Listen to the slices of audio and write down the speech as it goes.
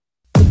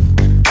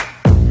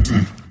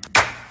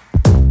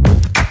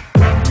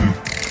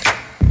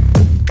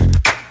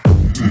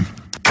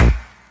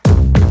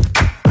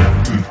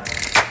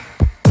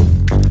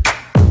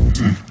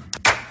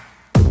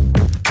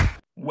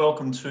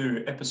welcome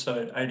to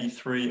episode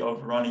 83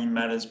 of Running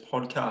Matters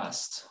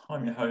podcast.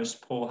 I'm your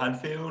host, Paul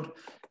Hadfield,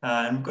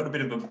 and we've got a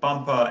bit of a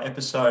bumper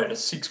episode, a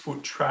 6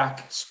 foot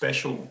track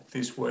special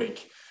this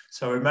week.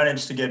 So we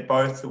managed to get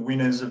both the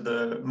winners of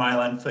the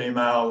male and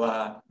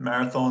female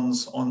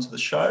marathons onto the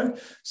show.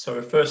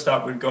 So first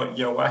up, we've got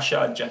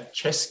Joasha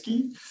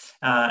Jacheski,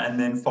 and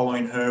then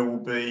following her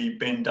will be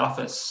Ben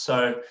Duffus.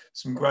 So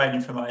some great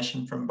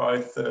information from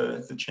both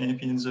the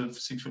champions of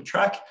 6 foot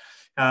track.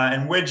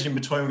 And wedged in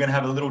between, we're going to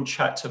have a little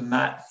chat to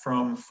Matt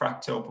from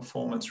Fractel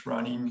Performance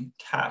Running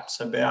Caps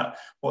about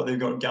what they've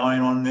got going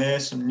on there,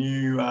 some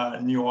new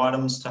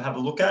items to have a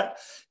look at.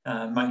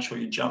 Make sure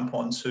you jump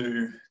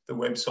onto the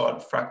website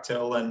of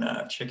Fractel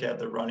and check out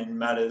the Running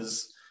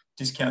Matters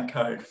discount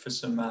code for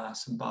some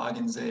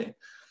bargains there.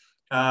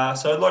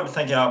 So I'd like to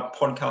thank our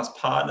podcast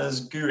partners,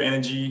 GU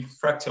Energy,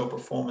 Fractel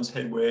Performance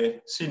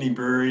Headwear, Sydney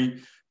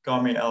Brewery,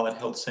 Guyme Allied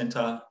Health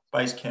Centre,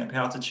 Base Camp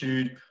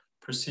Altitude,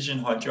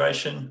 Precision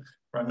Hydration,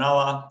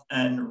 Ranella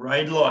and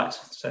Raidlight.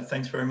 So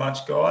thanks very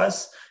much,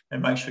 guys.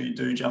 And make sure you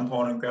do jump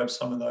on and grab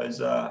some of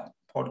those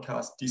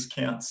podcast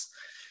discounts.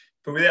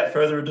 But without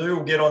further ado,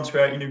 we'll get on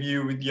to our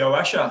interview with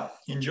Joasha.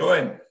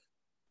 Enjoy.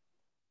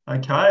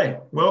 Okay,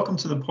 welcome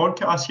to the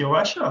podcast,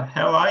 Joasha.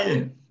 How are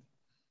you?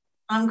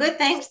 I'm good,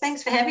 thanks.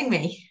 Thanks for having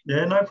me.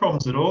 Yeah, no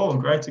problems at all.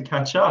 Great to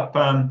catch up.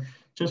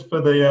 Just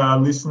for the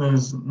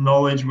listeners'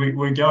 knowledge,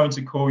 we're going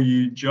to call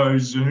you Joe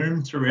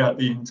Zoom throughout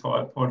the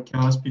entire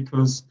podcast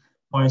because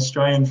my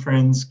Australian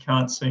friends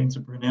can't seem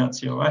to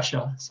pronounce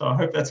Joasha. So I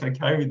hope that's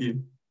okay with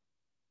you.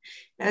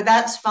 No,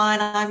 that's fine.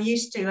 I'm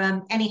used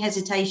to any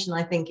hesitation.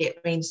 I think it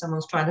means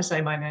someone's trying to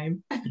say my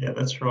name. Yeah,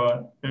 that's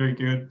right. Very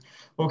good.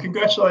 Well,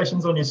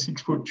 congratulations on your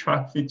 6 foot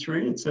track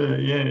victory. It's a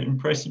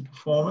impressive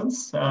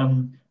performance.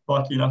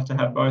 Lucky enough to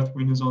have both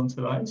winners on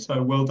today.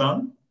 So well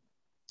done.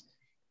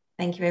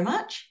 Thank you very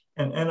much.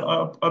 And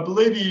I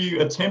believe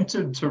you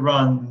attempted to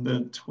run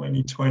the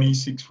 2020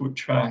 6 foot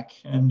track,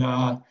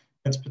 and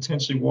that's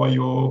potentially why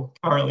you're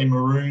currently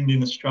marooned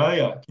in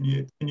Australia. Can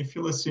you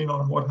fill us in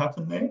on what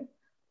happened there?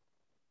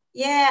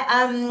 Yeah,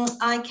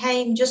 I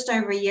came just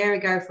over a year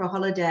ago for a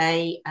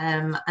holiday,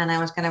 and I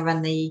was going to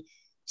run the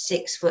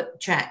 6 foot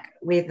track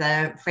with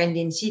a friend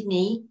in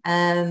Sydney.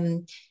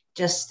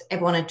 Just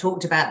everyone had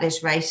talked about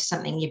this race,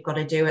 something you've got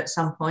to do at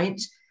some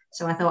point.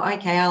 So I thought,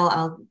 okay,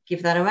 I'll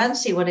give that a run,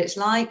 see what it's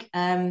like.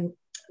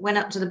 Went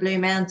up to the Blue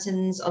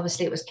Mountains.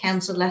 Obviously, it was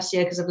cancelled last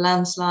year because of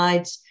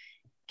landslides.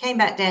 Came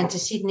back down to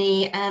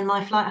Sydney, and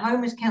my flight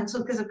home was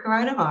cancelled because of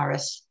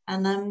coronavirus.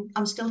 And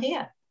I'm still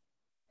here.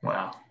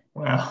 Wow.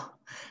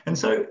 And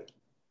so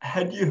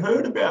had you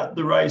heard about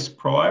the race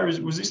prior?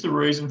 Was this the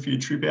reason for your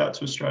trip out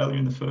to Australia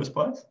in the first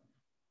place?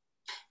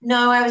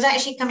 No, I was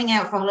actually coming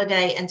out for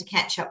holiday and to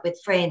catch up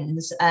with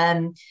friends.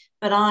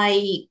 But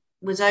I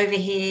was over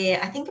here,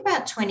 I think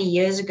about 20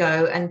 years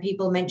ago, and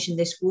people mentioned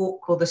this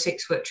walk called the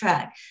 6 foot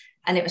track.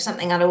 And it was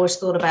something I'd always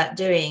thought about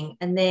doing.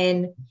 And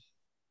then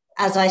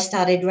as I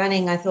started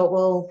running, I thought,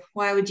 well,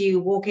 why would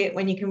you walk it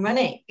when you can run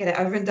it? Get it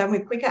over and done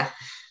with quicker.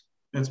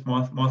 That's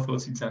my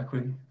thoughts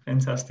exactly.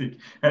 Fantastic.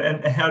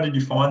 And how did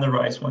you find the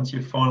race once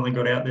you finally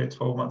got out there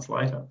 12 months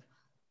later?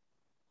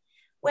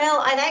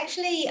 Well, I'd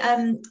actually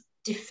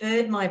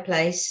deferred my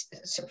place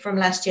from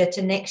last year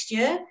to next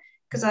year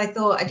because I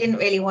thought I didn't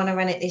really want to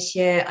run it this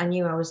year. I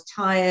knew I was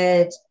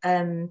tired.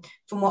 From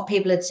what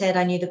people had said,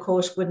 I knew the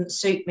course wouldn't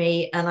suit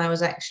me, and I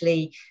was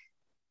actually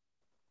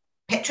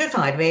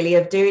petrified really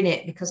of doing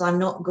it because I'm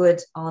not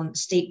good on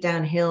steep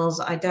down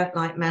hills. I don't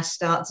like mass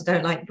starts. I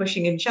don't like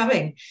pushing and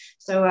shoving.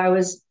 So I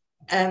was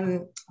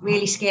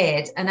really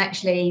scared, and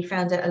actually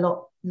found it a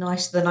lot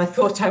nicer than I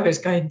thought I was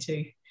going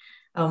to.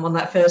 On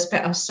that first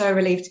bit, I was so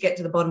relieved to get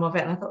to the bottom of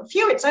it, and I thought,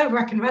 phew, it's over,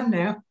 I can run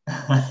now.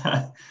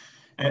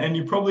 And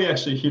you probably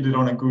actually hit it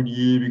on a good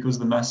year because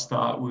the mass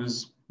start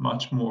was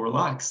much more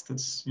relaxed.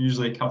 It's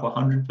usually a couple of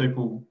hundred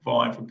people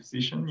vying for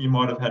position. You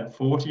might have had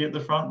 40 at the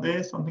front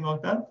there, something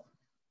like that.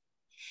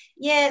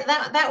 Yeah,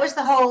 that was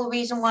the whole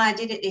reason why I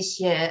did it this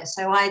year.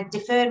 So I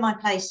deferred my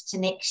place to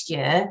next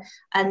year.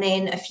 And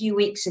then a few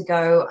weeks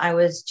ago, I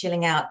was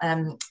chilling out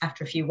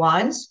after a few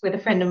wines with a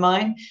friend of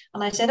mine.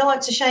 And I said, oh,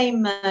 it's a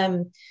shame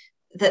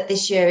that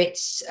this year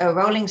it's a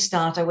rolling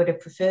start. I would have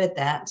preferred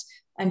that.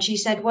 And she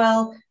said,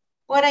 well,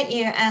 why don't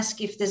you ask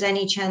if there's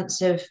any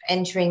chance of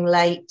entering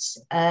late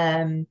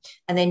and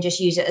then just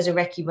use it as a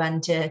recce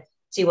run to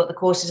see what the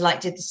course is like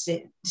to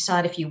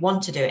decide if you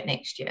want to do it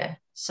next year.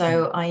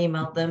 So I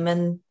emailed them,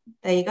 and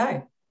there you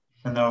go.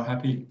 And they were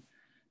happy.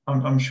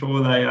 I'm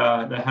sure they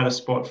had a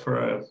spot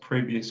for a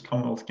previous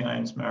Commonwealth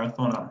Games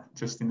marathoner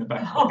just in the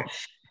back pocket.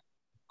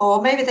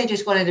 Or maybe they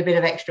just wanted a bit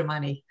of extra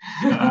money.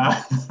 I'm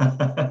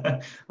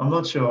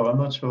not sure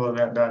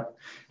about that.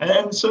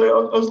 And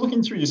so I was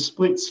looking through your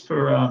splits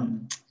for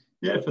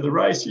the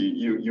race.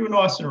 You were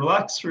nice and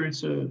relaxed through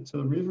to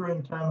the river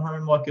and came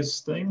home like a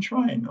steam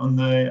train on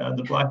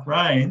the Black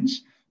Range.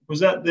 Was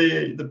that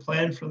the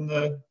plan from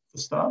the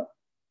start?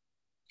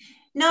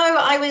 No,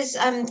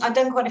 I've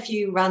done quite a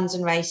few runs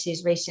and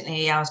races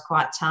recently. I was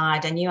quite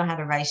tired. I knew I had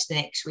a race the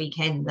next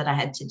weekend that I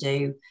had to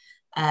do.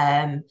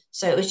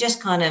 So it was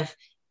just kind of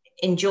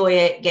enjoy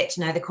it, get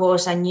to know the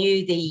course. I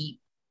knew the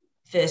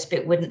first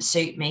bit wouldn't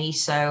suit me,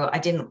 so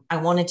I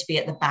wanted to be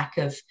at the back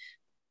of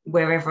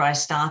wherever I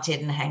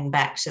started and hang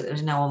back so there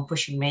was no one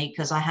pushing me,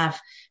 because I have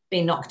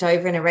been knocked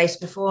over in a race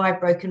before. I've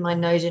broken my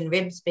nose and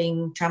ribs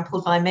being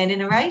trampled by men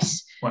in a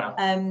race. Wow.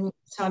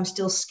 So I'm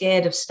still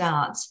scared of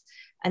starts.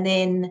 And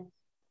then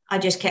I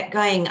just kept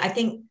going. I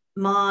think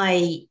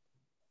maybe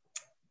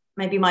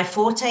my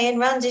forte in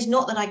runs is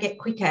not that I get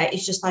quicker,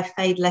 it's just I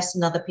fade less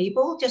than other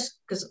people, just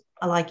because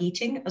I like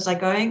eating as I'm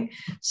going.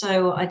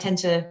 So I tend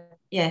to,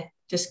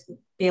 just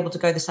be able to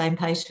go the same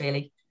pace,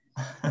 really.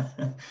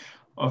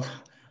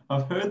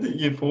 I've heard that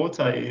your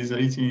forte is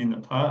eating in the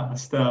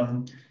past.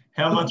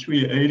 How much were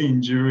you eating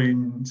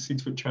during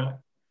 6 foot track?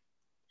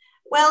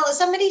 Well,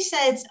 somebody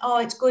said, oh,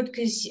 it's good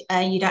because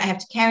you don't have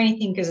to carry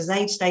anything because there's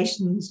aid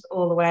stations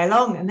all the way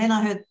along. And then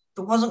I heard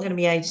there wasn't going to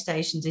be aid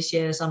stations this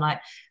year. So I'm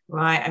like,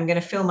 right, I'm going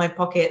to fill my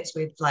pockets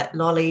with like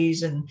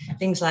lollies and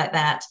things like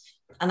that.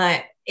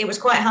 And it was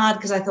quite hard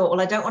because I thought, well,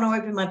 I don't want to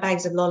open my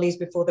bags of lollies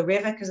before the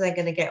river because they're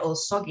going to get all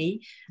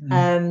soggy. And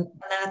then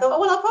I thought, oh,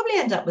 well, I'll probably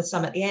end up with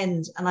some at the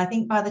end. And I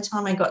think by the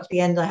time I got to the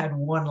end, I had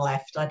one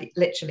left. I'd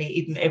literally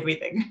eaten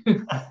everything.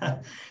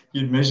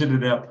 You'd measured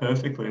it out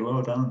perfectly.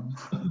 Well done.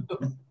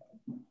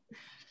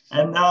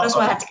 And that's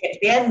why I had to get to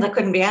the end. I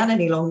couldn't be out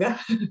any longer.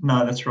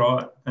 No, that's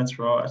right. That's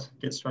right.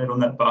 Get straight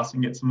on that bus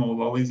and get some more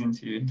lollies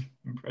into you.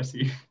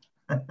 Impressive.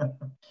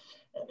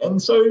 And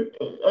so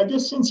I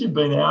guess since you've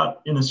been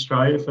out in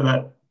Australia for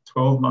that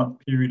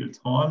 12-month period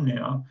of time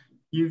now,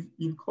 you've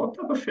clocked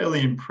up a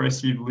fairly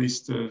impressive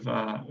list of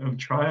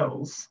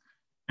trails,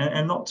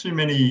 and not too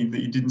many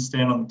that you didn't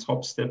stand on the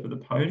top step of the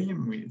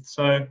podium with.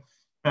 So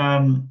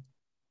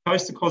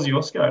Coast to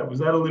Kosciuszko, was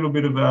that a little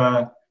bit of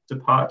a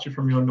departure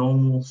from your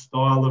normal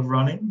style of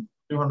running,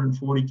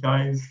 240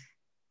 Ks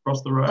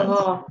across the roads?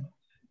 Oh,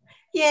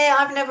 yeah,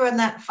 I've never run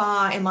that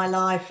far in my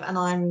life, and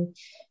I'm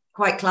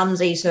quite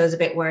clumsy, so I was a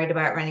bit worried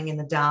about running in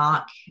the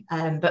dark.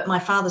 But my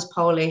father's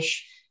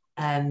Polish.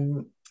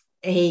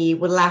 He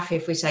would laugh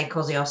if we say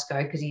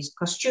Kosciuszko because he's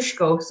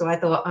Kosciuszko. So I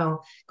thought,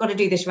 oh, got to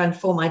do this run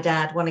for my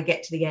dad, want to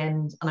get to the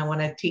end, and I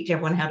want to teach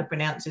everyone how to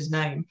pronounce his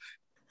name.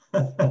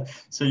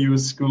 So you were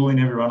schooling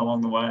everyone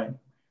along the way?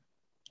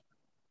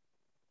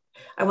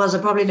 I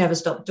probably never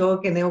stopped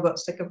talking. They all got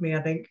sick of me,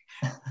 I think.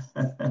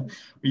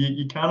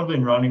 You can't have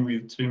been running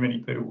with too many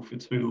people for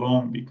too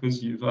long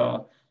because you've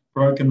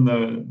broken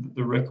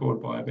the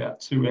record by about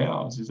 2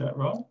 hours. Is that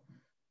right?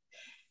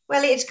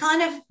 Well, it's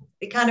kind of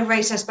the kind of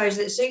race, I suppose,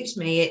 that suits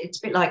me. It's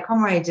a bit like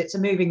Comrades. It's a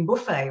moving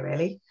buffet,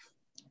 really.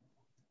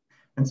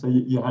 And so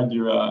you had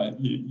your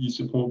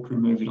support crew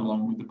moving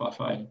along with the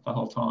buffet the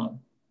whole time?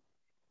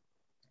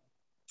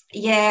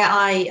 Yeah,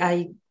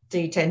 I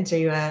do tend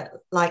to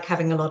like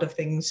having a lot of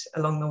things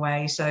along the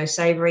way. So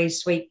savoury,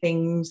 sweet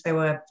things. They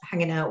were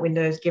hanging out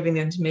windows, giving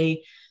them to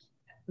me.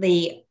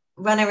 The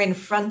runner in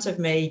front of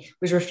me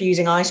was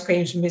refusing ice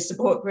creams from his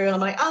support crew. And I'm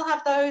like, I'll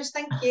have those.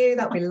 Thank you.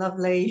 That'll be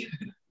lovely.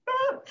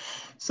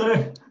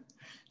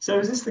 So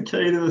is this the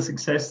key to the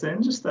success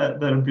then? Just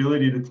that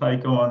ability to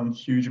take on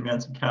huge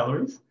amounts of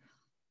calories?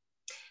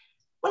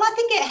 Well, I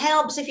think it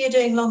helps if you're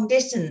doing long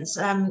distance.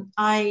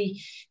 I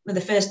am the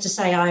first to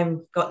say I've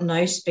got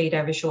no speed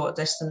over short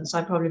distance.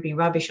 I'd probably be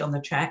rubbish on the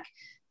track.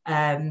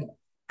 And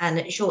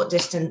at short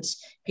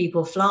distance,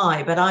 people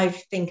fly. But I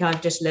think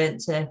I've just learned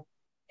to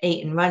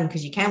eat and run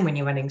because you can when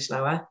you're running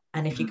slower.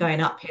 And if you're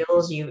going up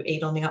hills, you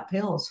eat on the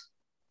uphills.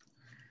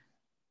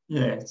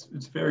 Yeah, it's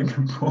a very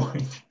good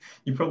point.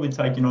 You're probably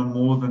taking on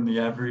more than the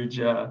average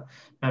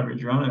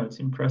runner. It's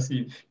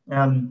impressive.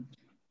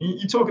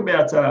 You talk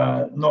about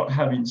not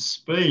having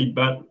speed,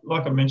 but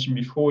like I mentioned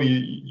before,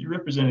 you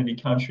represented your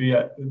country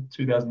at the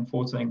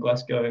 2014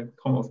 Glasgow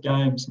Commonwealth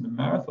Games in the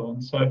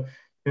marathon. So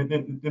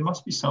there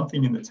must be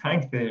something in the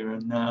tank there.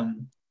 And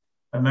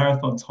a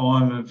marathon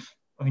time of,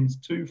 I think it's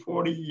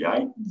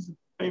 2:48 is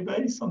a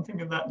PB,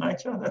 something of that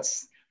nature.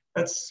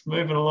 That's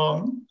moving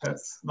along.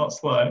 That's not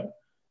slow.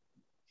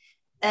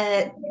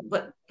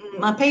 But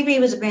my PB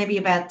was maybe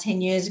about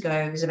 10 years ago.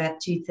 It was about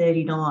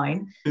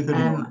 2:39.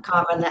 I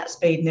can't run that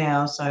speed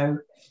now. So,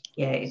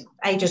 yeah,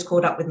 age has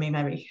caught up with me,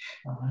 maybe.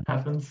 It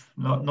happens.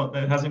 Not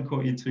it hasn't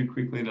caught you too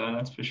quickly, though,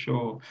 that's for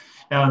sure.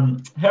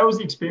 How was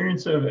the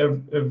experience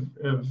of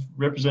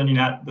representing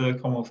at the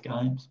Commonwealth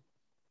Games?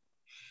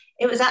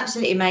 It was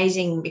absolutely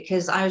amazing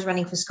because I was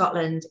running for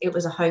Scotland. It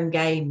was a home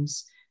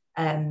games.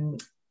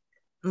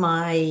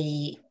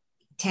 My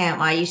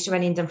town, I used to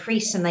run in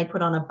Dumfries, and they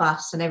put on a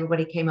bus and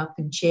everybody came up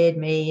and cheered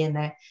me and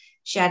they're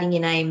shouting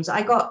your names.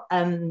 I got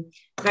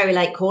very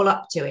late call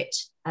up to it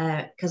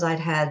because I'd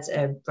had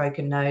a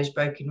broken nose,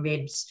 broken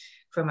ribs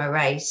from a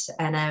race,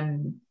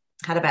 and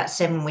had about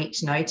 7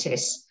 weeks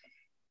notice.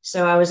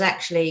 So I was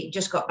actually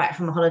just got back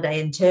from a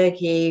holiday in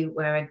Turkey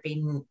where I'd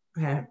been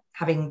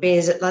having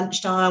beers at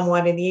lunchtime,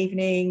 one in the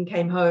evening,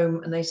 came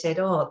home and they said,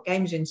 oh,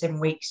 game's in 7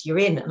 weeks, you're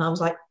in. And I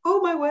was like,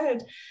 oh my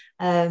word.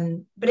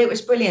 But it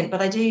was brilliant.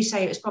 But I do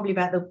say it was probably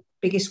about the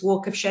biggest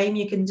walk of shame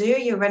you can do.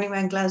 You're running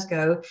around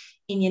Glasgow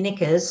in your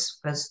knickers,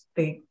 because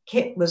the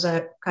kit was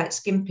quite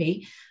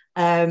skimpy,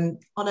 on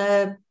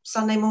a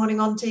Sunday morning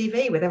on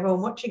TV with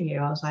everyone watching you.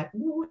 I was like,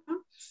 ooh,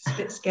 it's a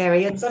bit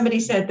scary. And somebody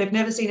said they've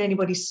never seen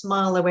anybody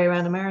smile their way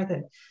around a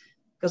marathon,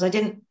 because I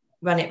didn't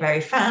run it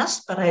very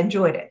fast, but I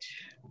enjoyed it.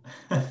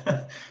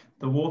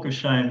 The walk of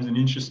shame is an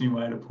interesting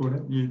way to put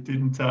it. You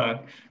didn't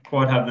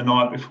quite have the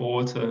night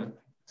before to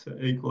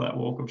equal that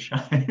walk of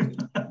shame.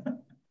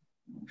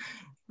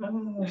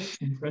 Oh, that's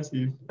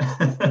impressive.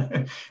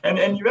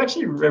 and you've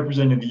actually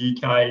represented the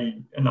UK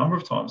a number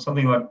of times,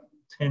 something like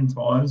 10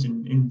 times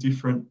in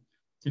different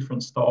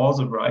styles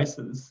of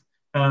races.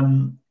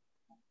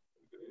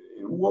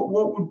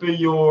 What would be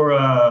your,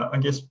 I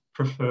guess,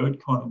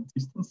 preferred kind of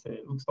distance there?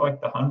 It looks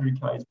like the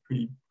 100K is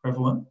pretty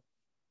prevalent.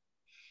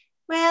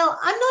 Well,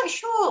 I'm not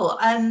sure.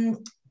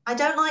 I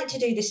don't like to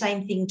do the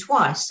same thing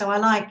twice. So I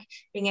like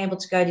being able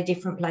to go to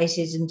different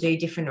places and do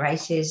different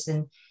races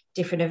and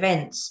different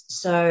events.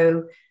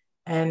 So,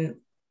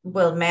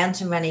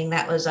 mountain running,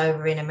 that was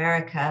over in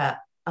America,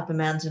 up a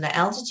mountain at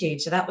altitude.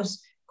 So that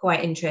was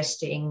quite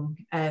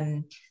interesting.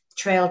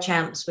 Trail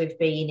champs, we've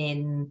been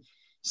in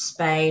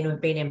Spain,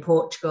 we've been in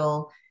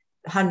Portugal.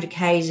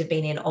 100Ks have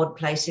been in odd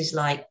places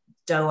like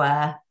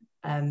Doha,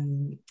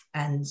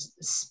 and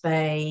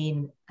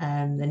Spain,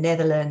 the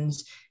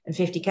Netherlands, and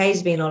 50Ks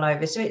have been all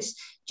over. So it's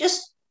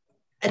just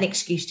an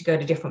excuse to go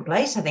to a different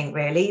place, I think,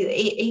 really.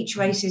 Each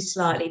race is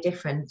slightly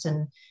different,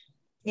 and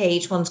yeah,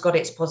 each one's got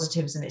its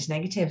positives and its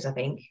negatives, I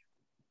think.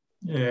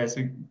 Yeah, it's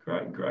a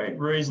great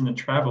reason to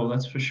travel,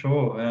 that's for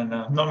sure. And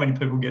not many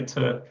people get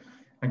to,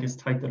 I guess,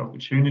 take that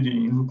opportunity.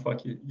 You look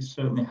like you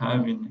certainly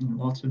have in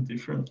lots of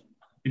different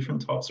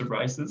types of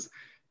races.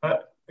 I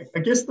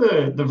guess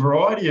the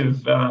variety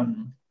of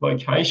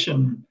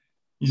location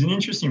is an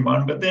interesting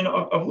one, but then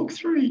I've looked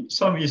through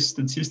some of your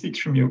statistics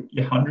from your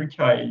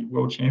 100K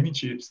World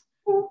Championships.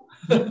 You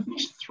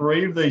finished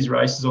 3 of these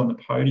races on the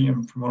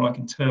podium, from what I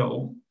can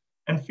tell,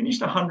 and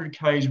finished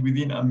 100Ks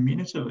within a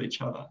minute of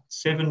each other,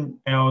 7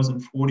 hours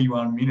and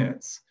 41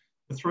 minutes,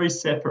 for 3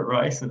 separate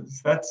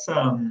races. That's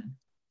some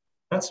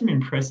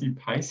impressive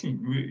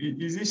pacing.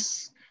 Is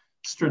this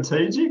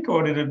strategic,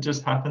 or did it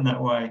just happen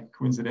that way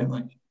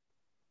coincidentally?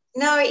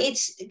 No,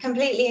 it's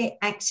completely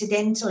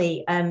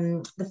accidentally.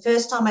 The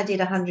first time I did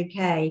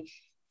 100K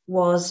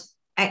was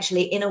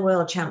actually in a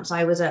World Champs.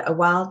 I was a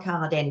wild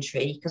card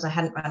entry because I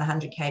hadn't run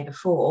 100K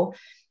before.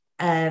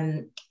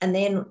 And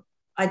then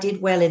I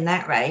did well in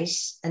that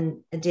race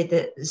and I did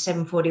the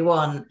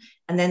 7:41.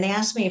 And then they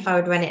asked me if I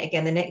would run it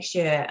again the next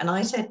year. And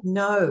I said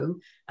no.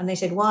 And they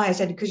said, why? I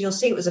said, because you'll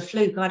see it was a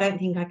fluke. I don't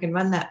think I can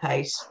run that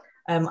pace.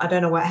 I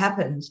don't know what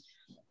happened.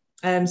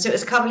 So it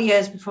was a couple of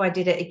years before I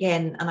did it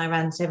again, and I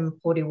ran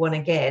 7:41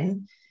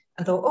 again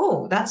and thought,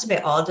 oh, that's a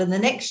bit odd. And the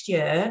next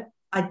year,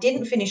 I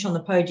didn't finish on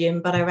the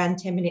podium, but I ran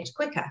 10 minutes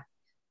quicker.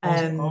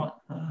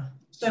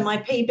 So my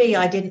PB,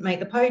 I didn't make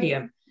the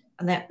podium,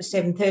 and that was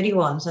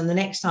 7:31. So the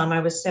next time I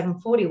was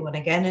 7:41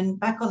 again and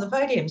back on the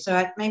podium.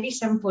 So maybe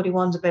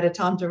 7:41 is a better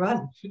time to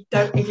run.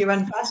 If you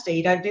run faster,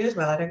 you don't do as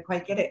well. I don't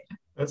quite get it.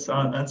 That's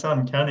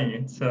uncanny.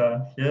 It's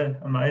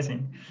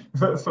amazing.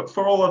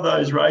 For all of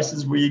those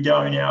races, were you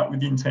going out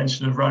with the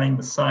intention of running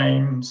the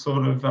same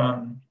sort of,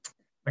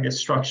 I guess,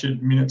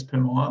 structured minutes per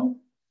mile?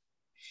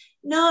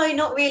 No,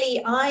 not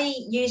really. I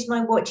use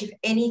my watch, if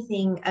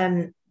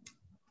anything,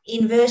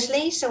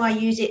 inversely. So I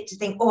use it to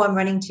think, oh, I'm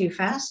running too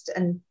fast,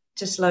 and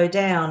to slow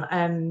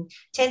down.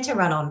 Tend to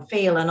run on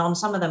feel, and on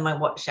some of them, my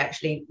watch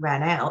actually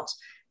ran out.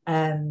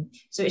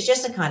 So it's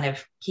just a kind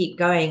of keep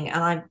going,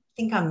 and I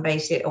think I'm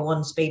basically a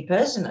one-speed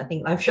person. I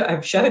think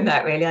I've shown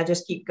that, really. I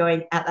just keep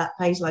going at that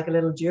pace like a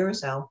little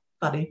Duracell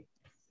buddy.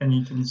 And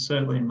you can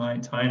certainly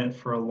maintain it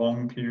for a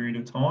long period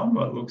of time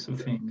by the looks of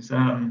things,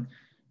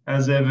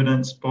 as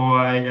evidenced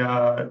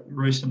by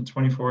recent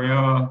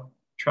 24-hour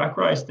track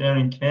race down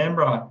in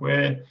Canberra,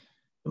 where it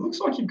looks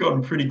like you've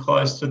gotten pretty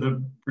close to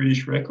the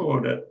British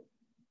record at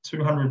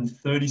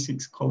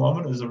 236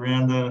 kilometres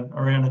around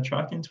the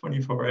track in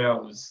 24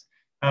 hours.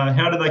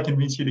 How did they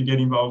convince you to get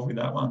involved with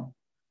that one?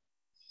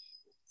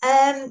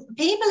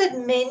 People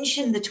had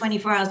mentioned the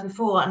 24 hours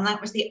before, and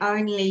that was the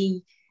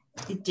only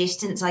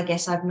distance I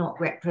guess I've not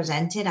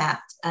represented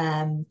at.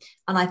 And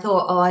I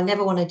thought, oh, I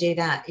never want to do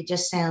that. It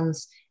just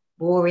sounds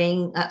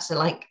boring. That's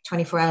like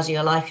 24 hours of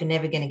your life you're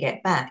never going to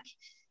get back.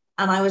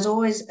 And I was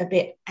always a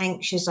bit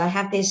anxious. I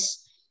have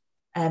this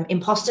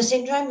imposter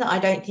syndrome that I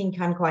don't think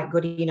I'm quite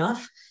good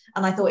enough.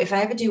 And I thought, if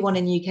I ever do one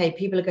in the UK,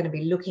 people are going to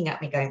be looking at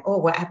me going, oh,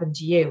 what happened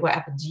to you? What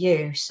happened to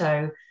you?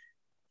 So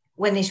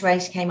when this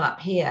race came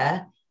up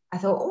here, I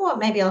thought, oh,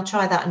 maybe I'll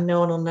try that and no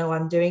one will know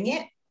I'm doing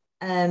it.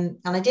 And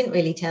I didn't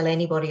really tell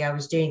anybody I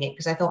was doing it,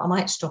 because I thought I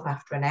might stop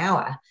after an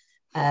hour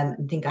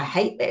and think, I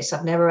hate this.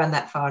 I've never run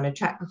that far on a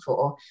track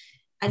before.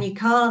 And you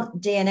can't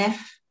DNF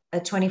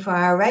a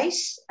 24-hour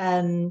race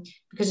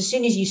because as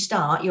soon as you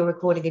start, you're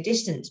recording a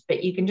distance,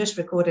 but you can just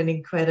record an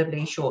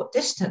incredibly short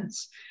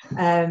distance.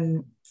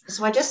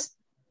 So I just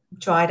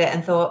tried it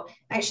and thought,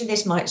 actually,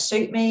 this might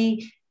suit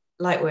me.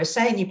 like we were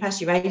saying, you pass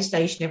your aid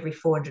station every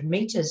 400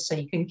 meters, so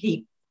you can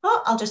keep,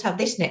 I'll just have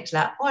this next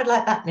lap. I'd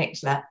like that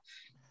next lap.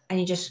 And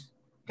you just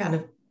kind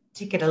of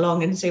tick it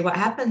along and see what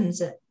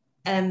happens.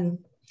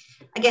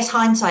 I guess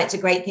hindsight's a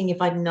great thing.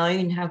 If I'd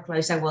known how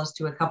close I was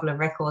to a couple of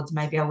records,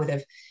 maybe I would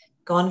have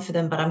gone for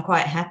them, but I'm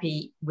quite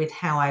happy with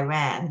how I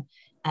ran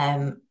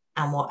and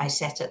what I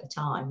set at the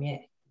time. Yeah.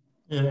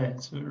 Yeah,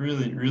 it's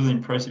really, really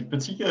impressive,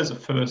 particularly as a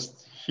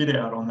first hit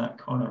out on that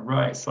kind of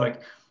race.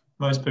 Like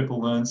most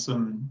people learn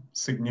some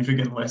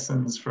significant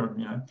lessons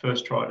from,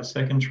 first try to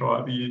second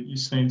try, but you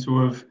seem to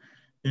have,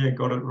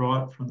 got it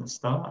right from the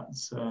start.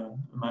 It's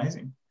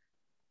amazing.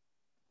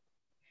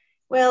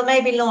 Well,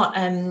 maybe not.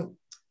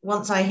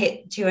 Once I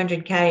hit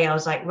 200K, I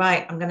was like,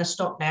 right, I'm going to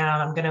stop now.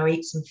 I'm going to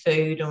eat some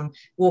food and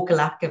walk a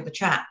lap of the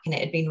track. And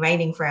it had been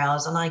raining for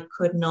hours and I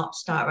could not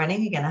start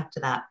running again after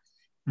that.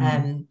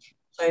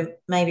 So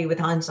maybe with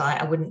hindsight,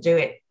 I wouldn't do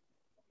it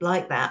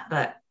like that,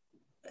 but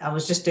I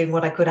was just doing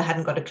what I could. I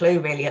hadn't got a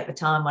clue really at the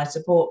time. I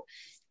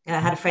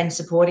had a friend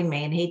supporting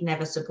me and he'd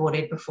never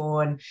supported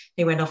before. And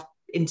he went off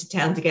into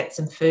town to get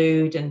some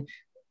food and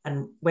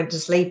went to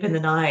sleep in the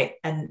night.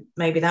 And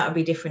maybe that would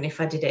be different if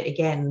I did it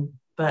again.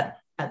 But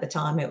at the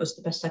time, it was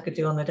the best I could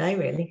do on the day,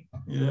 really.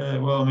 Yeah,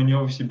 well, I mean, you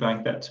obviously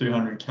banked that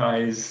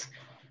 200Ks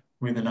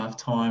with enough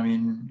time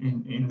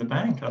in the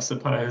bank, I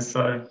suppose.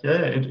 So,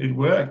 yeah, it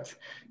worked.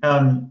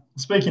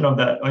 Speaking of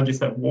that, I guess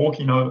that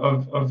walking,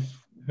 I've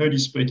heard you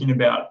speaking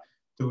about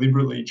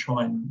deliberately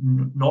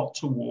trying not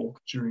to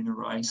walk during a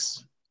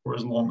race for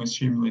as long as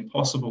humanly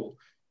possible.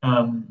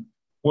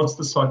 What's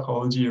the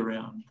psychology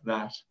around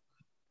that?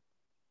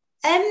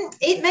 Maybe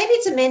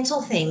it's a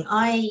mental thing.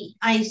 I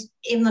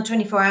in the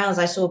 24 hours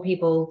I saw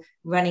people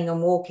running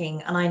and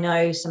walking, and I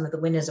know some of the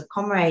winners of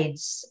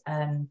Comrades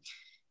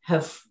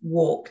have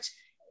walked.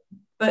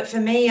 But for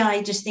me,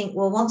 I just think,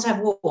 well, once I've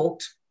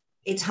walked,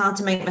 it's hard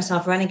to make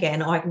myself run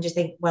again, or I can just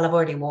think, well, I've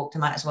already walked, I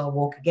might as well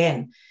walk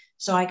again.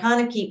 So I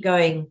kind of keep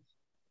going.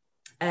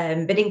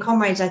 But in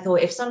Comrades, I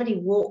thought if somebody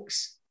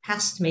walks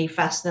past me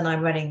faster than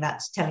I'm running,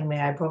 that's telling me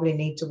I probably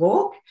need to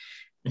walk.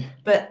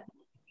 But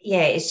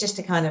yeah, it's just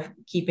a kind of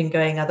keeping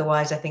going.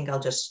 Otherwise, I think I'll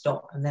just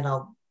stop and then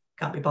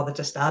can't be bothered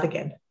to start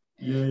again.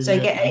 So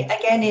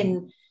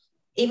again,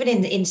 even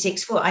in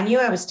 6 foot, I knew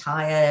I was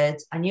tired.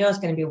 I knew I was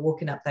going to be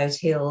walking up those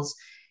hills,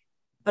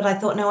 but I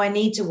thought, no, I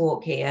need to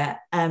walk here.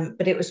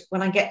 But it was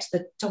when I get to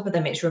the top of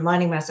them, it's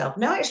reminding myself,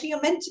 no, actually,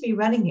 you're meant to be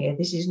running here.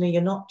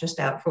 You're not just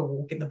out for a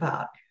walk in the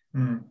park.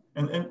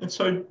 And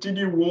so did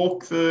you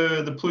walk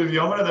the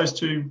pluviometer, those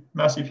two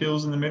massive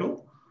hills in the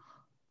middle?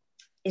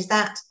 Is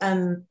that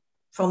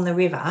from the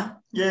river?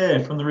 Yeah,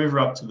 from the river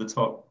up to the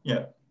top.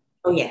 Yeah.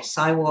 Oh yes,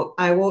 I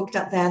walked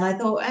up there and I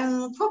thought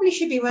probably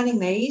should be running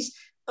these,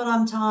 but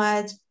I'm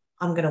tired.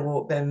 I'm going to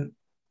walk them.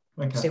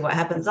 Okay. See what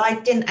happens. I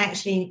didn't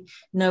actually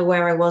know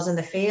where I was in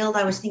the field.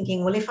 I was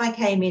thinking, well, if I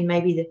came in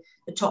maybe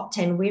the top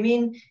 10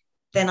 women,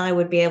 then I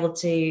would be able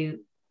to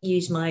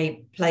use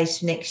my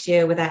place next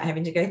year without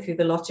having to go through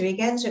the lottery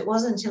again. So it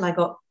wasn't until I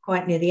got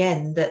quite near the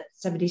end that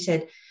somebody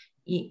said,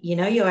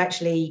 you're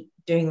actually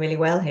doing really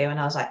well here. And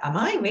I was like, am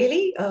I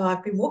really? Oh,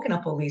 I've been walking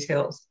up all these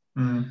hills.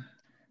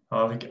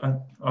 I've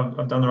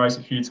done the race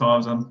a few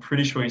times. I'm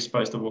pretty sure you're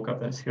supposed to walk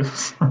up those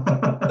hills.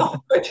 Oh,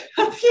 good.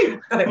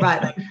 Phew, got it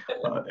right then.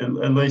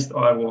 At least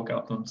I walk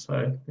up them.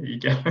 So there you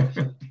go.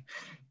 There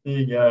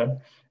you go.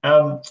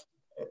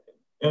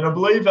 And I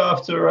believe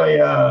after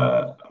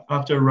a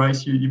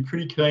race, you're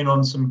pretty keen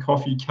on some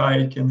coffee,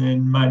 cake, and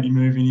then maybe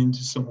moving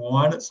into some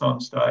wine at some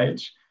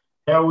stage.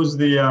 How was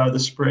the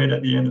spread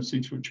at the end of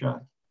 6 foot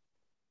track?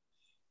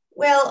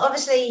 Well,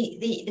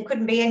 obviously, there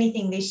couldn't be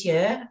anything this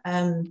year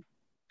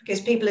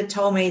because people had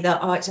told me that,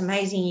 it's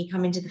amazing. You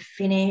come into the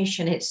finish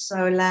and it's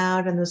so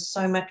loud and there's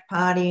so much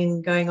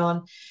partying going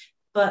on.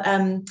 But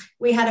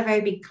we had a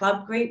very big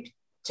club group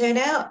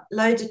turnout,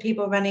 loads of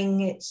people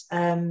running it,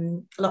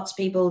 lots of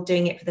people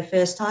doing it for the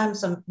first time.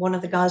 One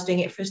of the guys doing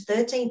it for his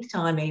 13th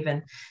time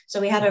even.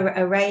 So we had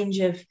a range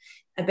of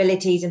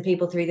abilities and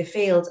people through the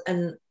field.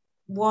 And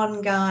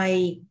one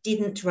guy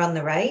didn't run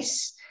the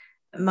race,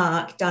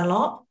 Mark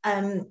Dunlop.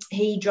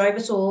 He drove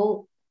us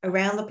all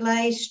around the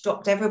place,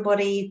 dropped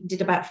everybody,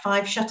 did about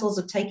 5 shuttles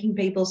of taking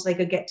people so they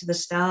could get to the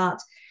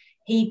start.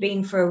 He'd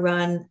been for a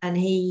run and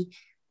he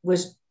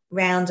was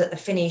round at the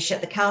finish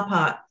at the car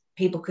park.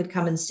 People could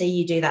come and see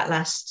you do that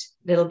last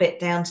little bit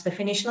down to the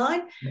finish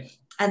line. Yes.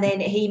 And then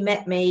he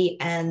met me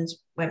and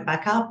went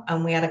back up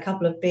and we had a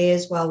couple of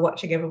beers while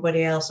watching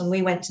everybody else. And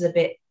we went to the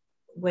bit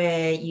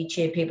where you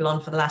cheer people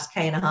on for the last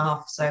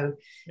K.5. So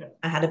yeah.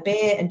 I had a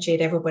beer and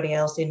cheered everybody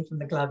else in from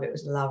the club. It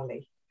was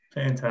lovely.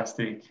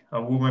 Fantastic.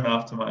 A woman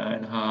after my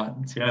own heart.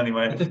 It's the only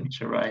way to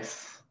finish a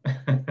race.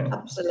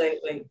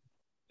 Absolutely.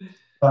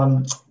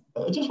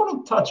 I just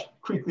want to touch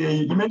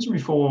quickly. You mentioned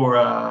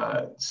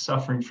before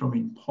suffering from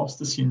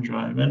imposter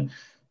syndrome,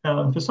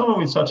 and for someone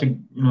with such a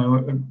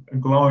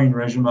glowing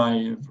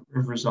resume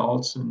of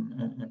results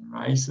and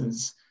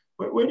races,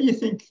 where do you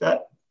think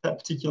that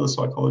particular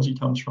psychology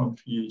comes from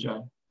for you,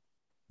 Jane?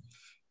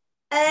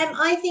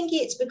 I think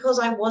it's because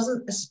I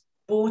wasn't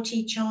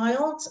sporty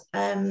child.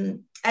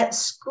 At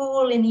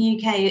school in the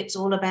UK, it's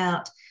all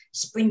about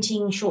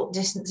sprinting, short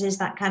distances,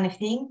 that kind of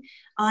thing.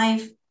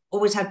 I've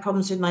always had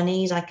problems with my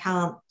knees. I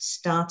can't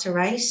start a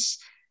race.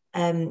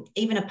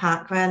 Even a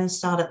park run,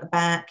 start at the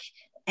back,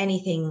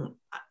 anything,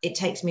 it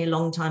takes me a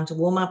long time to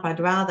warm up. I'd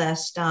rather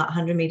start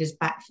 100 meters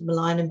back from the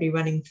line and be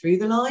running through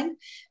the line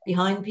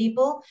behind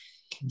people.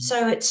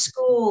 So at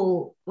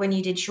school, when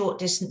you did short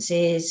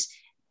distances,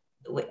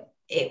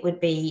 it would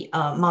be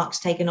marks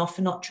taken off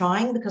for not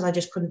trying because I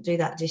just couldn't do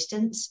that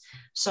distance.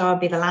 So I'd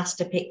be the last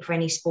to pick for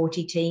any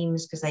sporty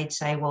teams because they'd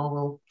say, well,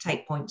 we'll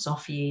take points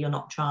off you, you're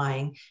not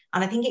trying.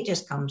 And I think it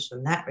just comes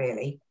from that,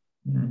 really.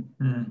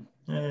 Mm-hmm.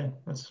 Yeah,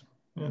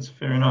 that's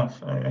fair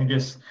enough. I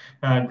guess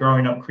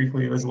growing up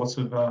quickly, there's lots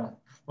of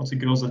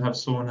girls that have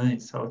sore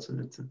knees, so it's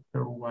a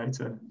terrible way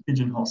to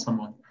pigeonhole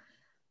someone.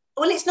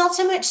 Well, it's not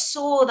so much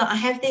sore that I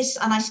have this,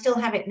 and I still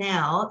have it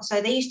now.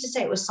 So they used to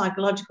say it was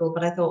psychological,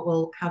 but I thought,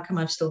 well, how come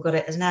I've still got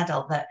it as an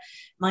adult? That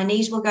my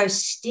knees will go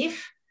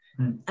stiff,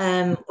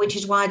 which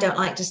is why I don't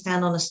like to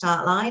stand on a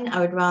start line. I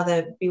would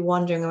rather be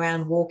wandering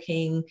around,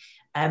 walking,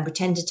 and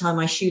pretend to tie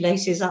my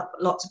shoelaces up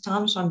lots of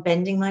times, so I'm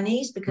bending my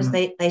knees because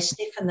they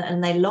stiffen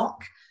and they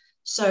lock.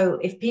 So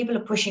if people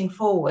are pushing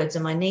forwards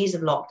and my knees are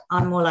locked,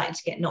 I'm more likely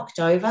to get knocked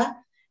over.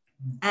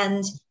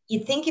 And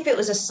you'd think if it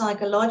was a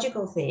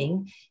psychological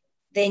thing,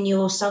 then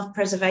your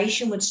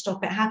self-preservation would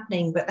stop it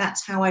happening. But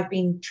that's how I've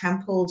been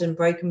trampled and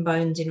broken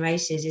bones in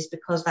races, is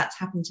because that's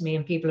happened to me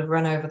and people have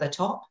run over the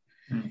top.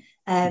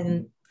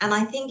 And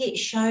I think it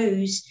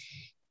shows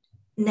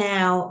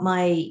now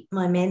my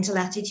mental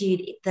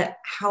attitude, that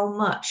how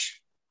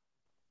much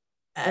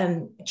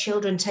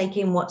children take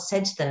in what's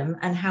said to them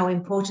and how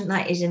important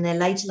that is in their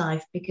later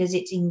life, because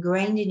it's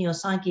ingrained in your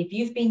psyche. If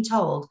you've been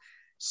told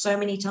so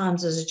many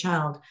times as a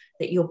child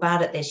that you're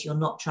bad at this, you're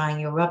not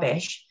trying, you're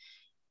rubbish,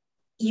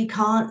 you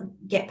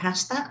can't get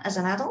past that as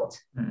an adult.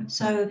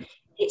 So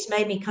it's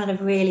made me kind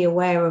of really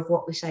aware of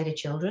what we say to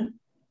children.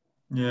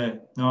 Yeah,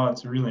 no,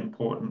 it's a really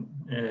important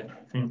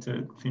thing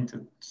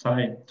to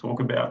say, talk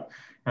about.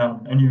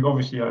 And you've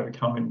obviously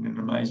overcome it in an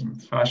amazing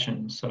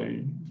fashion. So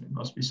there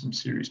must be some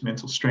serious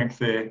mental strength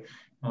there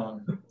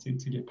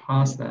to get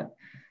past that.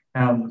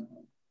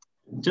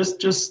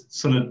 Just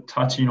sort of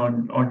touching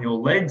on your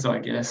legs, I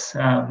guess.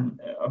 I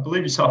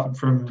believe you suffered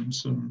from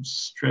some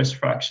stress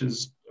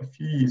fractures a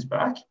few years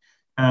back.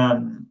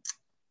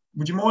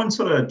 Would you mind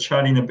sort of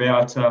chatting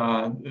about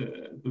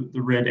the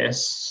Red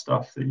S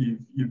stuff that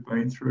you've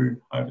been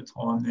through over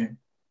time there?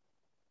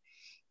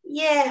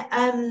 Yeah,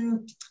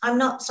 I'm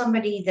not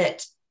somebody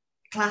that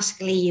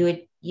classically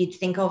you'd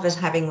think of as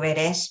having Red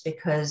S,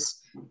 because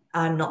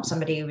I'm not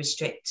somebody who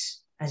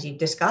restricts, as you've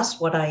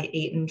discussed, what I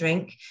eat and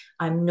drink.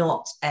 I'm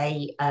not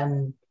a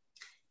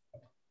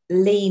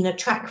lean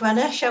track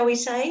runner, shall we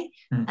say.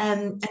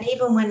 And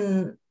even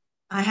when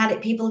I had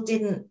it, people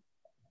didn't,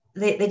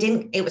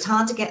 it was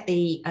hard to get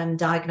the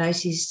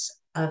diagnosis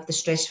of the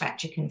stress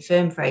fracture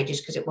confirmed for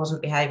ages because it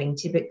wasn't behaving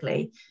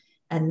typically.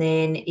 And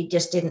then it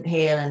just didn't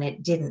heal, and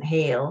it didn't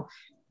heal.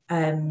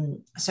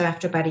 So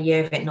after about a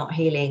year of it not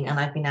healing, and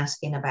I've been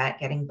asking about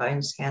getting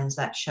bone scans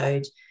that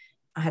showed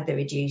I had the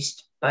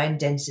reduced bone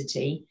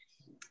density.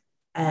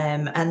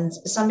 And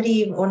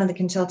one of the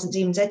consultants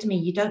even said to me,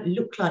 "You don't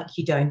look like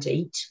you don't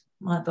eat."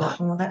 I thought,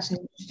 well, that's an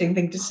interesting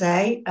thing to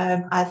say.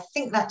 I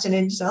think that's an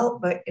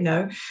insult, but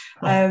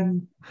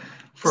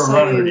for a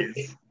runner it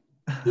is.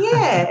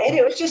 Yeah, and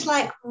it was just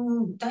like,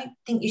 don't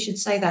think you should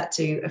say that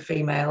to a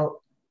female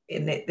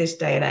in this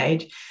day and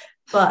age,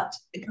 but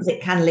because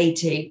it can lead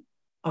to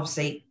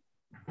obviously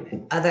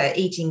other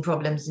eating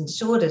problems and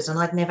disorders, and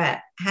I'd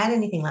never had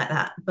anything like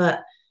that.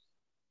 But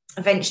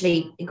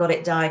eventually got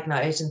it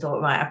diagnosed and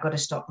thought, right, I've got to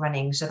stop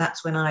running. So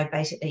that's when I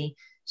basically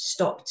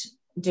stopped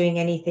doing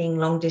anything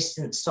long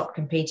distance, stopped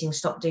competing,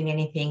 stopped doing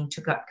anything,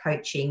 took up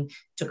coaching,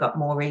 took up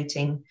more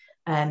eating,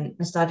 and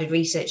started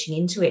researching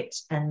into it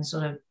and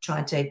sort of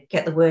tried to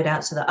get the word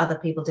out so that other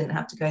people didn't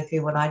have to go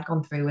through what I'd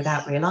gone through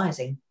without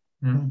realizing.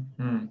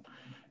 Mm-hmm.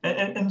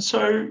 And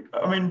so,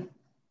 I mean,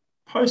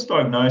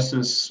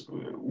 post-diagnosis,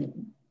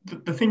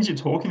 the things you're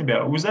talking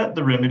about, was that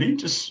the remedy,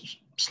 just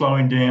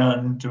slowing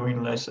down,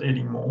 doing less,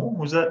 eating more?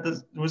 Was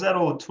that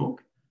all it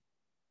took?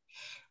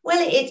 Well,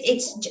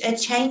 it's a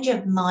change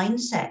of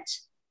mindset,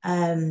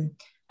 and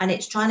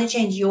it's trying to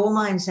change your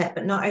mindset,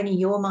 but not only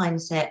your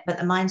mindset, but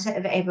the mindset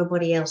of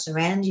everybody else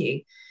around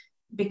you.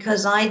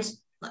 Because I'd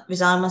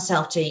resigned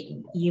myself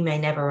to, you may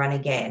never run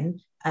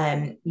again,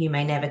 you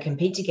may never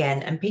compete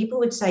again. And people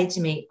would say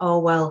to me, oh,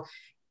 well,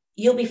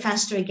 you'll be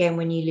faster again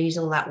when you lose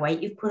all that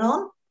weight you've put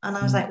on. And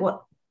I was like,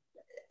 what?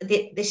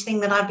 This thing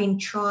that I've been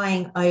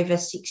trying over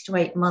 6 to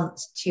 8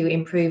 months to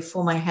improve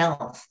for my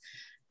health,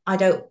 I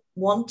don't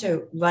want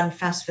to run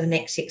fast for the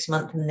next 6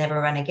 months and never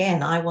run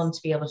again. I want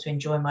to be able to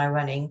enjoy my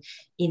running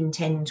in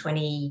 10,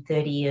 20,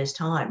 30 years'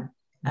 time.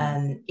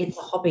 It's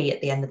a hobby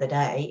at the end of the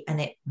day,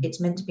 and it's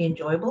meant to be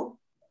enjoyable.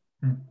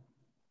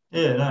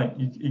 Yeah, no,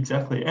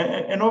 exactly.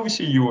 And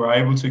obviously you were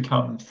able to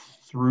come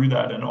through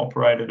that and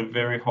operate at a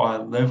very high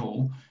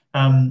level.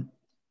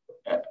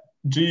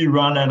 do you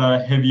run at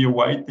a heavier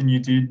weight than you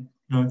did,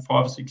 5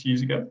 or 6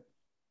 years ago?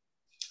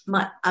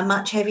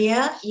 Much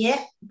heavier,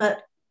 yeah,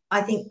 but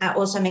I think that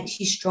also makes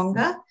you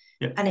stronger,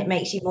 Yeah. and it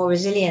makes you more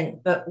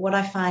resilient. But what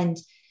I find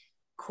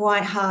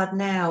quite hard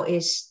now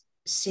is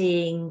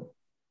seeing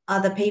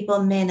other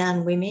people, men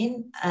and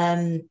women,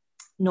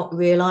 not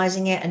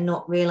realizing it and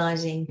not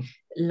realizing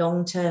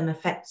long-term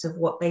effects of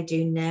what they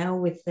do now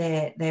with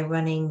their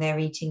running, their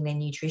eating, their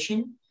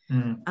nutrition.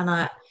 And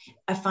I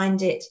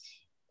find it,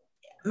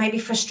 maybe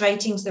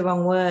frustrating is the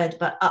wrong word,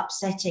 but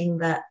upsetting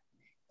that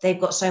they've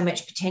got so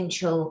much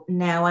potential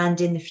now and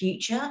in the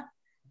future,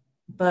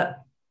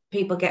 but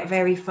people get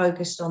very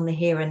focused on the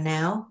here and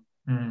now.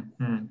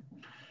 Mm-hmm.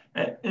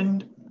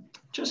 And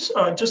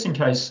just in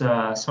case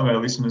some of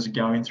our listeners are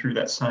going through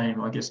that same,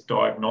 I guess,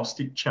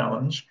 diagnostic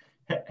challenge,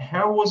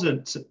 how was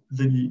it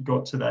that you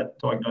got to that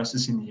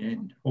diagnosis in the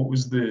end? What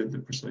was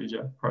the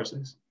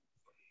process?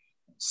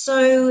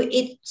 So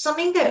it's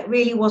something that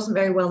really wasn't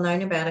very well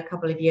known about a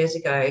couple of years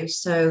ago.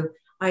 So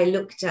I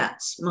looked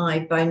at my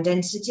bone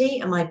density,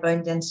 and my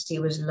bone density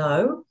was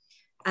low.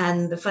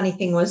 And the funny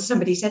thing was,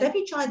 somebody said, "Have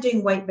you tried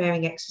doing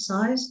weight-bearing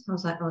exercise?" I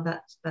was like, "Oh,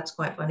 that's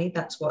quite funny.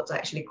 That's what's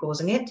actually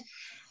causing it."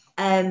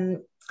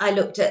 I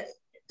looked at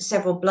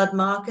several blood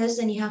markers,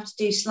 and you have to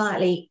do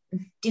slightly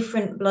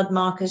different blood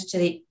markers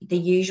to the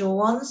usual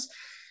ones.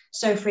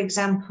 So, for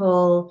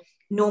example,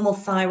 normal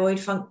thyroid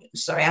function.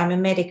 Sorry, I'm a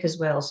medic as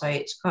well, so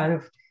it's kind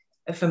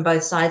of from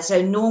both sides.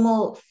 So,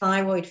 normal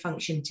thyroid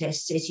function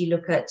tests is you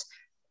look at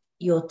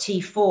your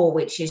T4,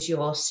 which is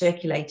your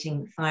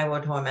circulating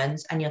thyroid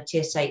hormones, and your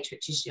TSH,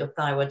 which is your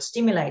thyroid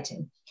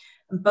stimulating.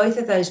 And both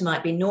of those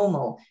might be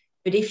normal.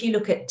 But if you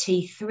look at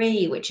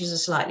T3, which is a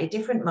slightly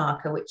different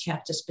marker, which you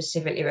have to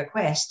specifically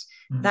request,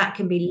 that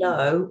can be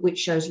low, which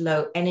shows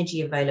low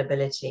energy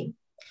availability.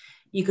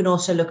 You can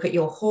also look at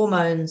your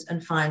hormones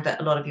and find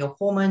that a lot of your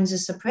hormones are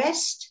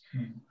suppressed.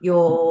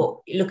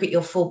 You look at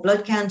your full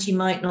blood count, you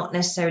might not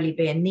necessarily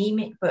be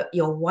anemic, but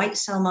your white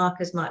cell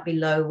markers might be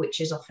low, which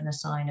is often a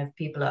sign of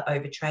people are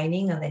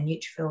overtraining, and their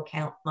neutrophil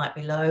count might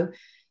be low.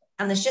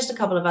 And there's just a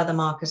couple of other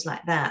markers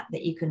like that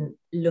you can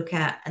look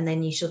at, and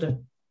then you sort of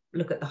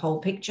look at the whole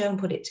picture and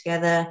put it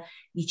together.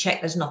 You check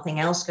there's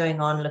nothing else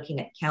going on, looking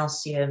at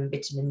calcium,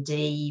 vitamin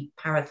D,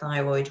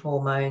 parathyroid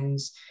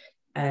hormones,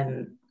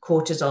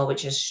 cortisol,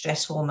 which is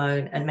stress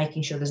hormone, and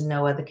making sure there's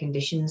no other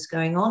conditions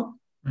going on.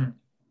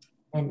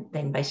 And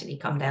then basically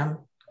come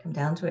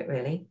down to it,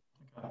 really.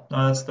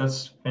 No,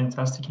 that's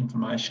fantastic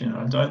information.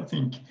 I don't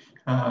think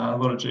a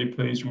lot of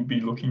GPs would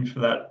be looking for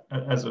that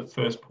as a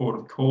first port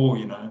of call,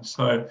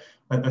 So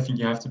I think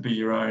you have to be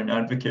your own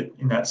advocate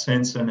in that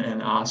sense and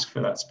ask for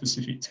that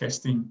specific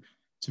testing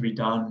to be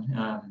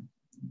done,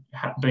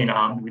 being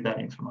armed with that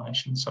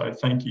information. So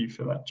thank you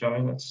for that,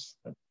 Joe. That's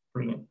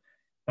brilliant.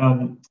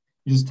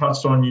 You just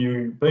touched on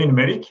you being a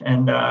medic,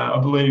 and I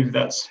believe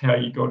that's how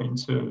you got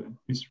into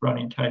this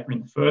running caper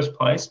in the first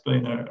place,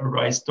 being a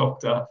race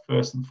doctor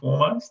first and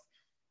foremost.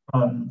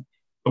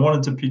 I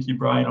wanted to pick your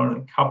brain on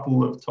a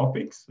couple of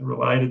topics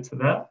related to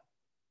that.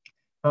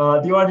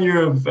 The idea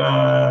of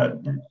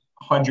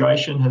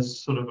hydration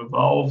has sort of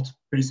evolved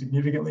pretty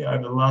significantly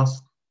over the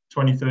last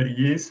 20, 30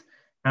 years.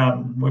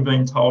 We're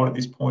being told at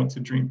this point to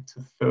drink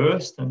to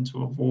thirst and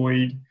to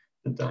avoid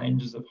the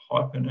dangers of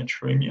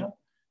hyponatremia.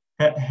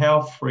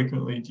 How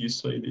frequently do you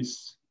see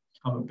this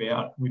come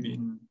about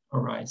within a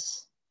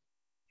race?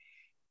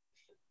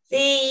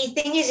 The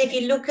thing is, if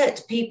you look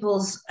at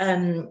people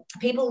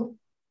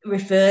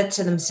refer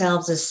to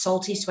themselves as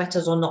salty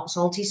sweaters or not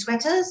salty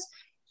sweaters.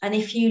 And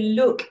if you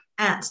look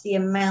at the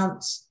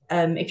amount,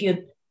 if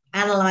you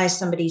analyze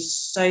somebody's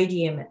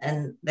sodium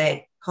and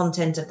their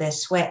content of their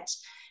sweat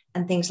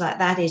and things like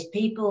that, is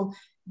people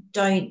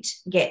don't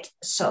get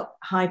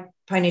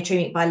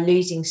hyponatremic by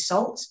losing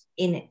salt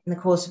in the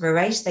course of a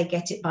race. They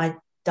get it by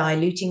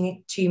diluting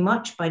it too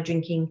much, by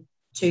drinking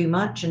too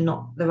much and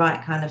not the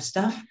right kind of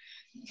stuff.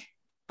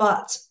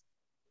 But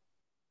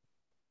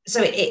so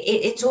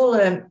it's all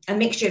a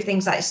mixture of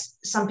things. Like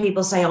some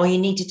people say, "Oh, you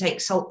need to take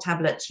salt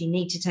tablets, you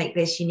need to take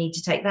this, you need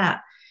to take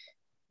that."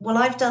 Well,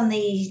 I've done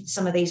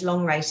some of these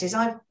long races.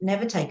 I've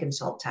never taken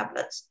salt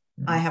tablets.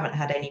 I haven't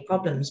had any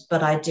problems,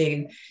 but I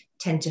do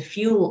tend to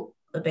fuel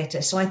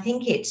better. So I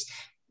think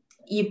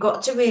you've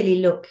got to really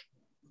look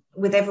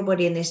with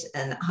everybody in this,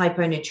 and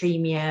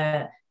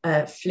hyponatremia,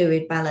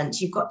 fluid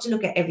balance. You've got to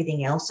look at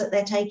everything else that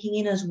they're taking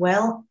in as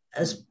well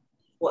as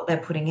what they're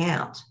putting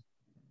out.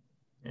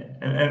 Yeah,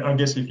 and I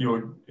guess if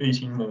you're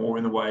eating more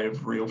in the way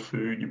of real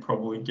food, you're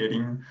probably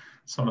getting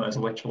some of those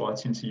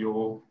electrolytes into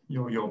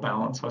your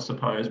balance, I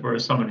suppose.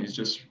 Whereas someone who's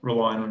just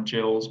relying on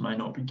gels may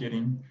not be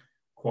getting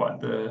quite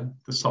the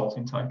salt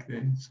intake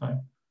there. So.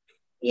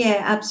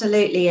 Yeah,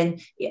 absolutely. And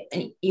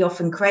you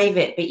often crave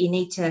it, but you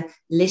need to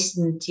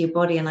listen to your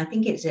body. And I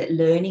think it's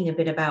learning a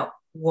bit about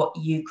what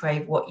you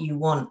crave, what you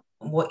want,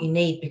 and what you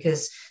need,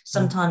 because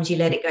sometimes you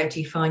let it go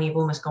too far and you've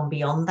almost gone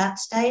beyond that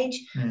stage.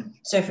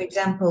 So, for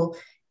example,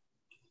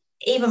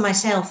 even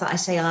myself, that I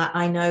say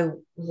I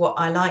know what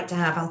I like to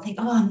have, I'll think,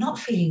 "Oh, I'm not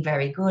feeling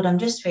very good. I'm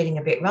just feeling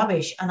a bit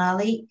rubbish." And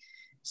I'll eat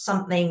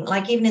something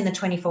like, even in the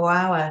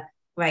 24-hour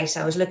race,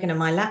 I was looking at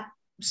my lap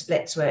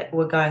splits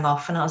were going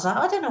off, and I was like,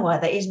 I don't know why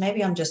that is.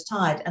 Maybe I'm just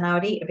tired. And I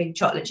would eat a big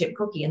chocolate chip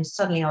cookie, and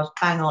suddenly I was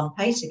bang on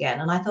pace again.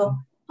 And I thought,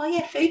 oh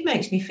yeah, food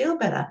makes me feel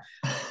better.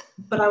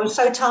 But I was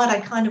so tired,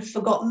 I'd kind of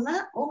forgotten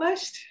that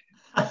almost.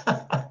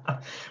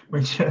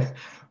 We just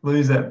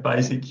lose that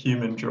basic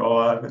human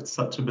drive. It's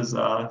such a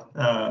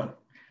bizarre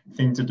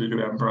thing to do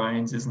to our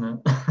brains, isn't it?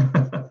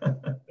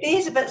 It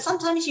is, but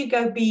sometimes you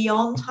go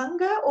beyond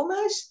hunger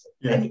almost.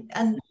 Yeah.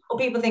 And or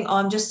people think, oh,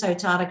 I'm just so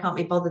tired, I can't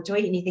be bothered to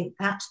eat. And you think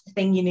that's the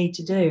thing you need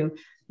to do.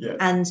 Yeah.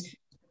 And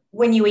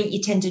when you eat,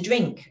 you tend to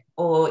drink,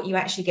 or you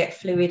actually get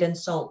fluid and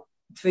salt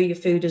through your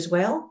food as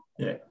well.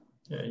 Yeah.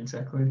 Yeah,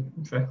 exactly.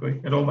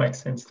 It all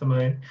makes sense to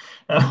me.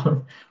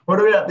 What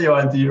about the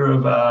idea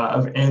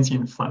of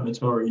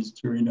anti-inflammatories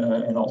during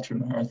an ultra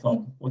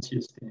marathon? What's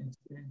your stance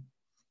there?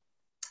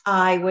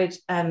 I would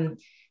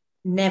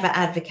never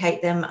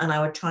advocate them, and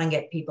I would try and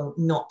get people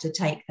not to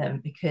take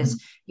them,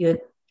 because you're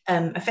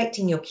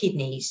affecting your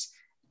kidneys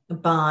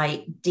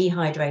by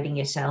dehydrating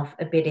yourself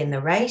a bit in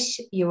the race.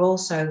 You're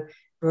also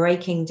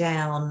breaking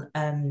down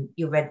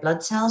your red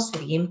blood cells for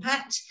the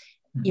impact.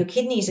 Your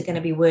kidneys are going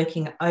to be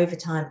working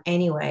overtime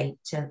anyway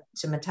to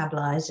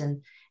metabolize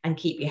and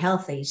keep you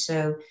healthy.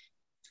 So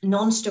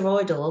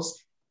non-steroidals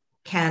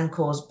can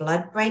cause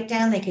blood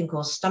breakdown, they can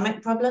cause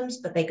stomach problems,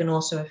 but they can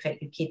also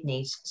affect your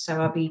kidneys.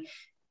 So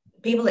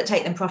people that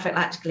take them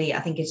prophylactically,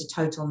 I think, is a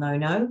total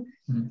no-no.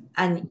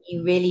 And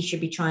you really should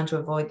be trying to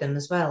avoid them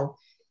as well.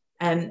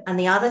 And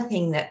the other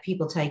thing that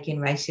people take in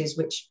races,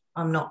 which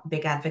I'm not a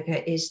big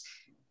advocate, is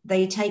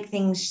they take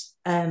things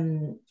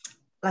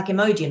like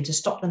Imodium to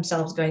stop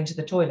themselves going to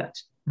the toilet.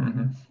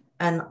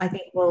 And I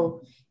think,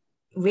 well,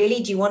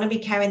 really, do you want to be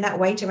carrying that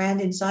weight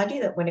around inside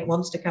you that when it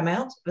wants to come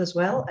out as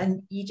well?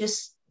 And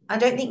I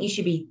don't think you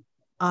should be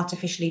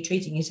artificially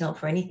treating yourself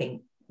for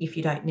anything if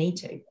you don't need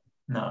to.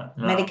 No.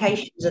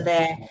 Medications are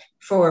there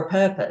for a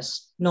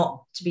purpose,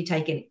 not to be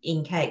taken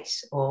in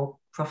case or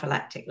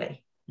prophylactically.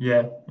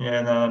 Yeah,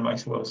 no, that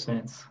makes a lot of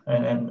sense.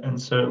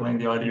 And certainly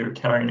the idea of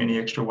carrying any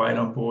extra weight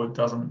on board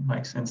doesn't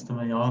make sense to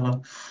me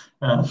either.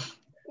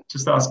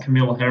 Just ask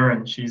Camille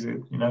Herron. She's a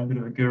bit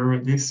of a guru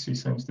at this. She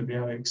seems to be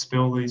able to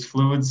expel these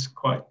fluids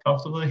quite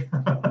comfortably.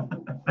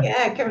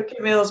 Yeah,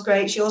 Camille's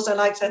great. She also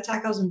likes her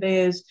tacos and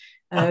beers.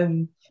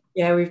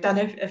 Yeah, we've done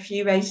a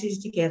few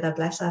races together.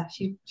 Bless her.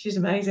 She's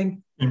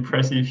amazing.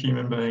 Impressive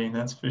human being,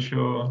 that's for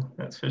sure.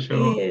 She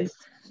is.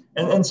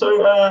 And so,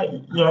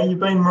 you've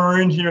been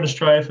marooned here in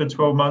Australia for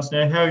 12 months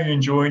now. How are you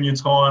enjoying your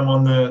time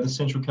on the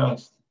Central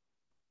Coast?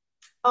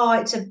 Oh,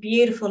 it's a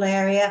beautiful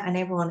area, and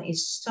everyone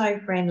is so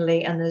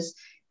friendly, and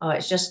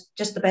it's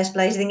just the best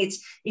place. I think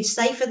it's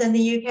safer than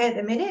the UK at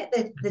the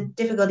minute. The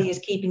difficulty is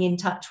keeping in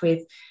touch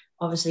with,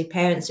 obviously,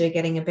 parents who are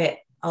getting a bit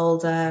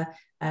older,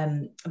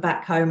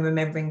 back home,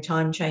 remembering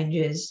time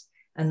changes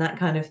and that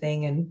kind of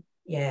thing. And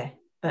yeah,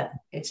 but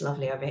it's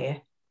lovely over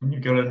here. And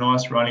you've got a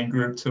nice running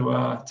group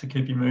to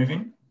keep you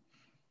moving.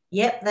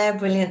 Yep, they're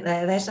brilliant.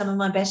 They're some of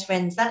my best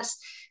friends. That's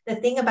the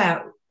thing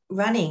about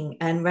running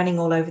and running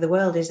all over the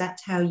world, is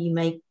that's how you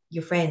make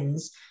your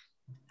friends.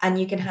 And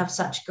you can have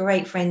such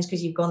great friends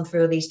because you've gone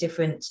through all these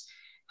different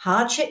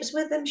hardships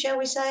with them, shall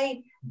we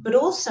say. But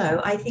also,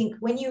 I think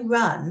when you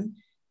run,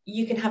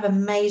 you can have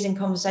amazing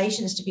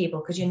conversations to people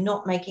because you're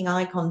not making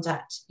eye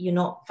contact. You're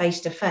not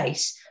face to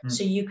face.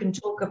 So you can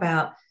talk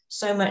about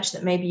so much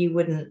that maybe you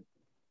wouldn't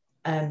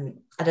at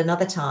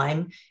another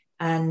time.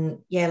 And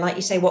yeah, like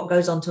you say, what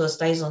goes on tour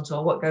stays on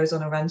tour. What goes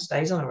on a run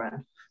stays on a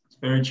run.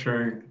 Very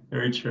true.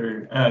 Very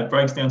true. It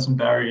breaks down some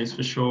barriers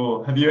for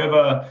sure. Have you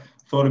ever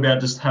thought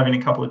about just having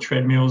a couple of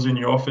treadmills in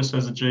your office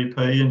as a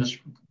GP and just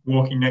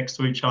walking next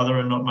to each other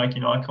and not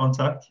making eye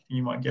contact?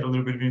 You might get a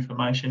little bit of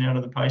information out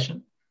of the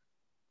patient.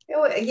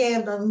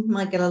 Yeah, I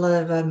might get a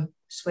lot of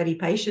sweaty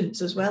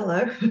patients as well,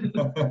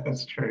 though.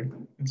 That's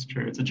true. It's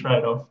true. It's a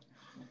trade-off.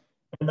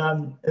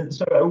 And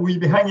so will you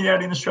be hanging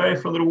out in Australia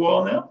for a little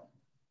while now?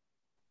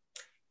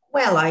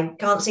 Well, I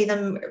can't see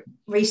them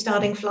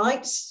restarting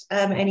flights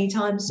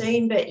anytime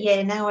soon. But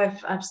yeah, now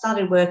I've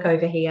started work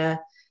over here.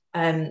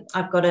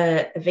 I've got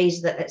a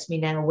visa that lets me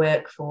now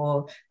work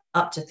for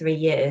up to 3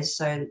 years.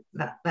 So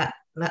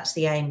that's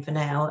the aim for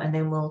now. And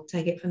then we'll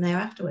take it from there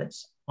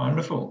afterwards.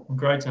 Wonderful.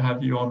 Great to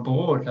have you on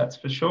board, that's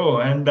for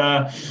sure. And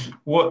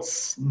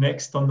what's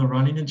next on the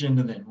running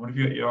agenda then? What have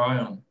you got your eye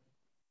on?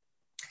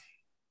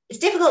 It's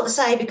difficult to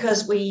say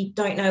because we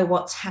don't know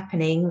what's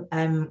happening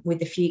with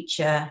the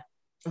future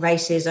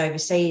races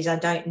overseas. I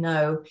don't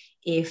know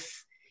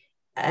if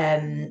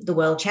the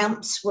World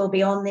Champs will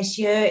be on this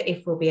year,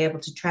 if we'll be able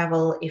to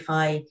travel. If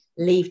I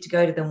leave to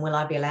go to them, will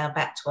I be allowed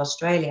back to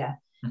Australia?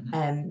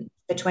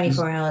 The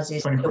 24 hours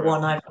is 24 the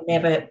one I've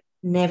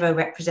never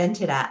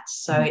represented at.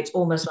 So it's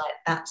almost like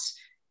that's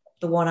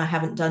the one I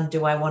haven't done.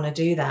 Do I want to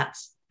do that?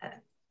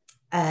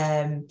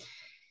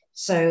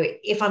 So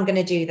if I'm going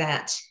to do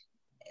that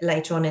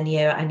later on in the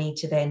year, I need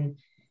to then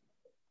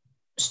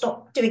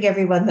stop doing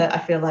everyone that I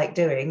feel like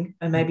doing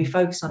and maybe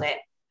focus on it.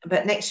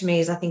 But next to me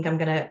is I think I'm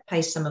going to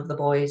pace some of the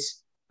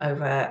boys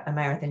over a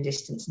marathon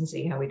distance and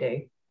see how we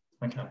do.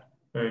 Okay,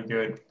 very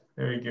good,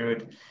 very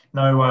good.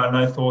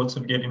 No thoughts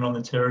of getting on the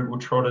Terrigal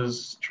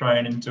Trotters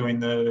train and doing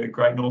the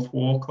Great North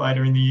Walk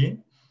later in the year?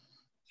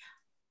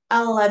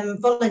 I'll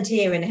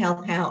volunteer and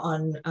help out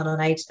on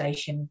an aid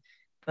station,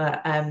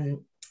 but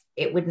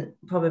it wouldn't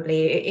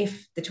probably,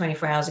 if the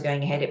 24 hours are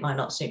going ahead, it might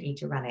not suit me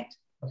to run it.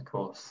 Of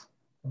course,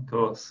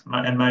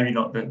 and maybe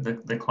not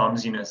the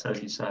clumsiness,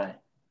 as you say.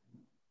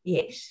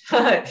 Yes,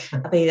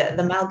 I'll be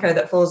the Malco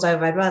that falls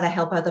over. I'd rather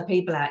help other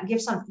people out and give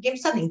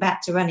something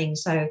back to running.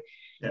 So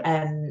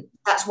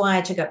that's why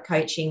I took up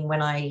coaching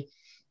when I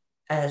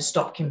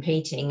stopped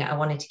competing. I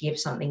wanted to give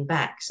something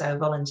back. So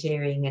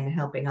volunteering and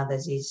helping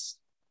others is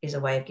a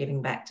way of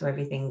giving back to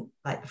everything,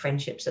 like the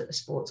friendships that the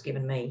sport's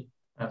given me.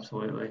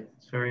 Absolutely,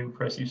 it's very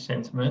impressive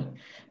sentiment.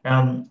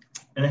 And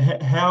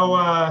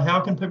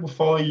how can people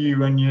follow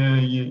you and your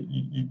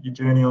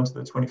journey onto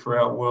the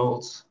 24-hour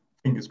worlds?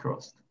 Fingers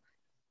crossed.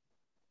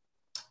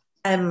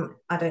 I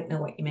don't know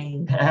what you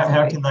mean.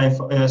 How can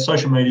they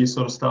social media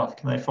sort of stuff?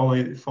 Can they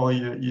follow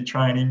your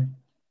training?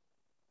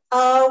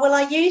 Well,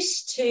 I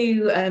used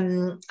to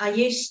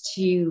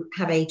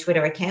have a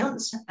Twitter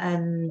account,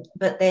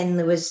 but then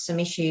there was some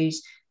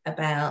issues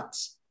about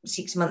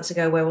 6 months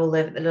ago where all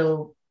the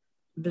little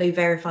blue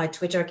verified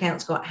Twitter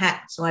accounts got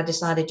hacked, so I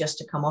decided just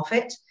to come off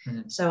it.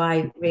 Mm-hmm. So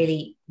I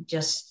really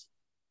just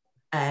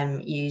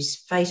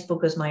use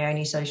Facebook as my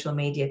only social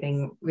media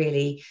thing,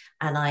 really,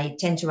 and I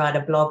tend to write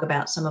a blog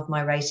about some of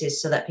my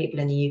races so that people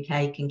in the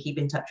UK can keep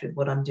in touch with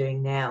what I'm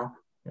doing now.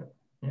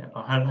 Yeah,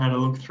 I had a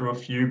look through a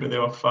few, but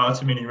there were far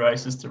too many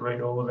races to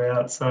read all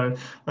about, so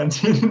I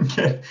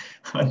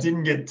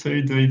didn't get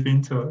too deep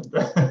into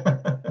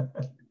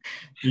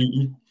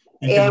it.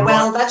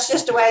 Well, that's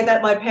just a way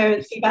that my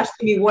parents keep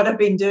asking me what I've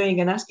been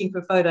doing and asking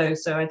for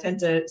photos. So I tend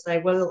to say,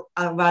 well,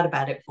 I'll write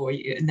about it for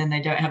you. And then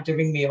they don't have to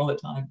ring me all the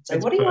time. So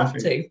what are you up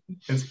to?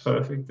 It's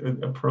perfect.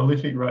 A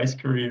prolific race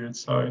career. It's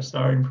so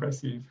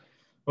impressive.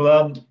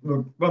 Well,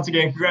 look, once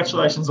again,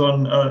 congratulations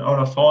on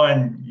a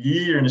fine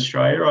year in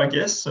Australia, I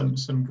guess.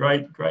 Some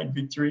great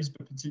victories,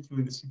 but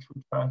particularly the 6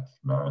 foot track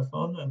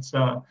marathon. It's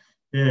a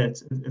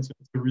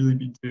really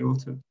big deal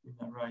to win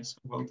that race.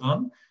 Well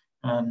done.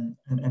 And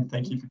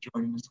thank you for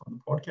joining us on the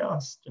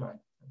podcast, Joe.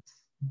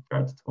 It's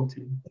great to talk to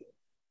you.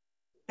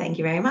 Thank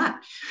you very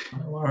much.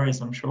 No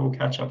worries. I'm sure we'll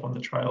catch up on the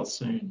trail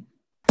soon.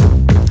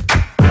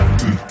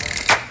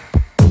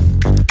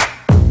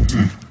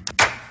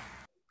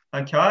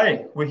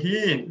 Okay, we're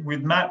here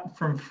with Matt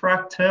from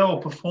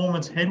Fractel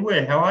Performance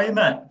Headwear. How are you,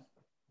 Matt?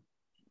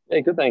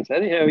 Yeah, good, thanks,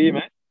 Eddie. How are you,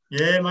 mate?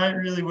 Yeah, mate,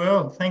 really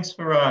well. Thanks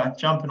for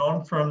jumping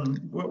on from,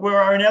 where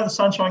are we now, the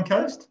Sunshine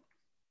Coast?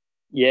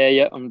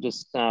 Yeah, I'm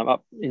just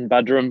up in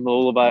Buderim,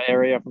 Mooloolaba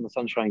area from the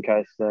Sunshine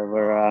Coast. So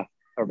we're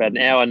about an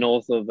hour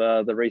north of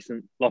the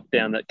recent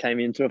lockdown that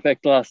came into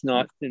effect last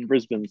night in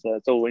Brisbane. So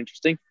it's all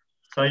interesting.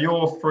 So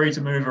you're free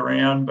to move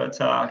around, but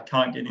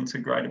can't get into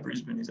Greater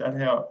Brisbane. Is that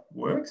how it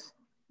works?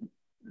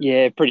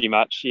 Yeah, pretty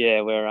much.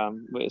 Yeah, we're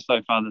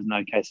so far there's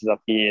no cases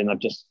up here, and they've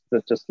just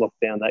locked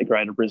down that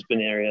Greater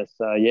Brisbane area.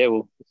 So yeah,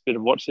 we'll just a bit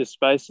of watch this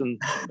space,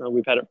 and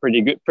we've had it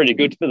pretty good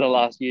for the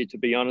last year, to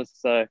be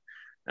honest. So.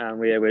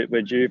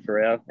 We're due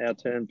for our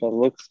turn by the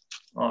looks.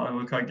 Oh,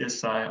 look, I guess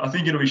so. I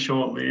think it'll be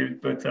short-lived,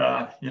 but it's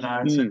an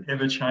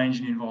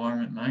ever-changing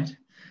environment, mate.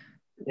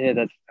 Yeah,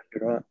 that's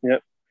exactly right.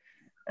 Yep.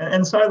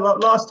 And so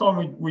last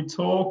time we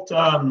talked,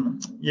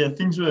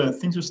 things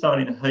were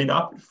starting to heat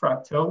up at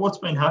Fractel. What's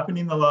been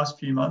happening the last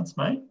few months,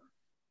 mate?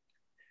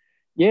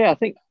 I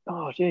think.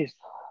 Oh, geez,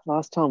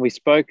 last time we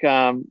spoke,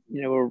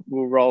 we're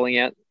rolling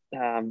out.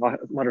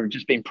 Might have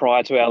just been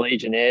prior to our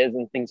Legionnaires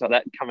and things like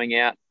that coming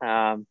out.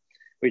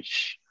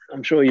 Which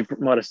I'm sure you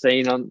might have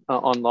seen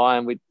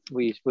online.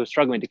 We were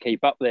struggling to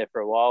keep up there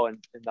for a while,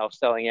 and they were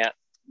selling out,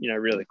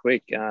 really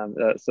quick.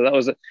 So it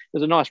was a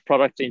nice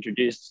product to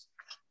introduce.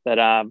 That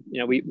I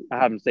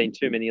haven't seen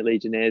too many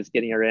Legionnaires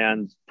getting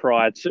around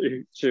prior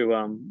to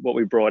what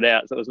we brought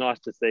out. So it was nice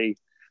to see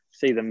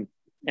them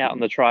out on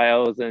the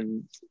trails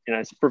and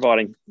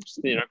providing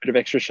a bit of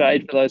extra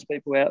shade for those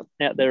people out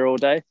there all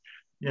day.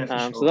 Yeah, for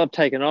sure. So they've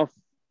taken off.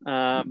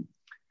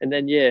 And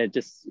then,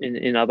 just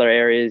in other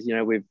areas,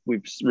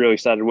 we've really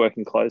started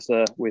working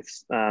closer with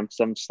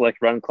some select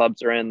run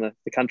clubs around the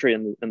country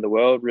and the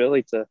world,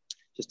 really, to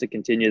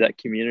continue that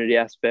community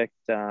aspect.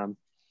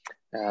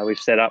 We've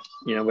set up,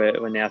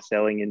 we're now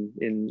selling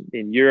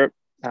in Europe,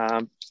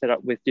 set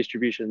up with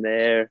distribution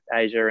there,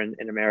 Asia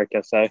and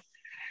America. So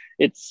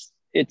it's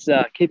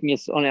keeping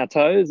us on our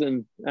toes,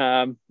 and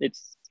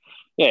it's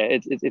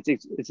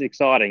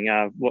exciting.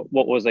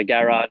 What was a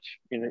garage?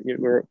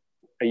 We're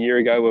a year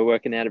ago, we're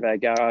working out of our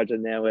garage,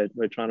 and now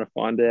we're trying to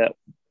find out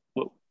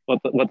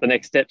what the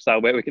next steps are,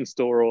 where we can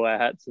store all our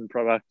hats and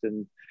product.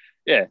 And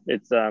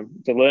it's a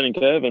learning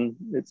curve, and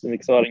it's an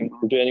exciting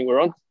journey we're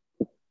on.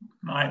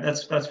 Mate,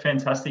 that's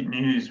fantastic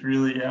news.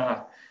 Really,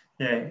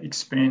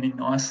 expanding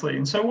nicely.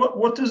 And so,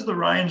 what does the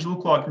range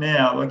look like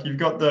now? Like, you've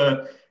got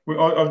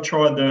I've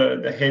tried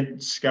the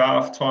head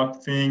scarf type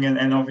thing,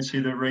 and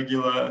obviously the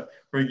regular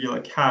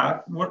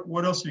cap.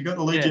 What else have you got?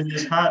 The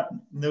Legionnaires hat.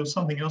 There was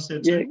something else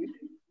there too.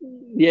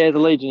 Yeah, the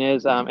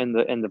Legionnaires and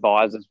the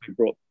visors we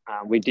brought.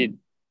 We did.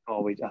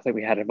 I think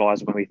we had a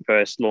visor when we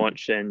first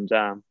launched, and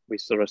we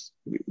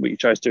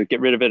chose to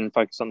get rid of it and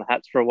focus on the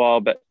hats for a while.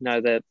 But no,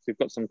 that we've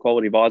got some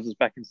quality visors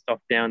back in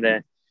stock down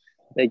there.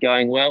 They're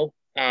going well.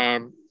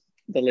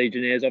 The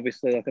Legionnaires,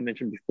 obviously, like I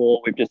mentioned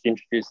before, we've just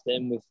introduced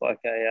them with like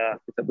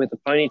with a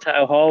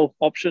ponytail hole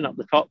option up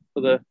the top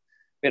for the.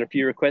 We had a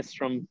few requests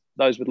from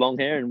those with long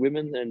hair and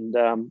women, and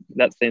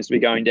that seems to be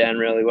going down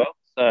really well.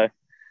 So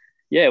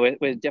yeah,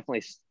 we're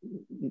definitely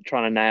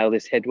trying to nail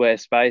this headwear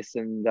space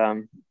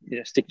and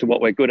stick to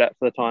what we're good at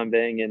for the time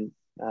being.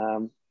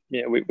 And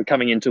we're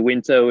coming into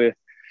winter.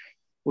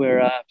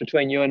 We're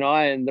between you and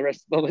I and the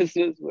rest of the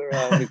listeners,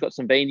 we've got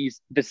some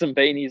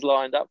beanies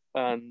lined up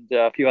and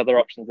a few other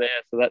options there.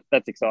 So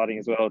that's exciting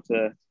as well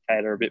to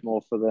cater a bit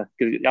more because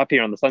up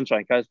here on the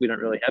Sunshine Coast we don't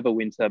really have a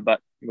winter,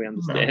 but we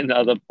understand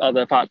other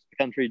parts of the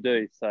country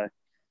do. So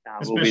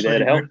we'll be there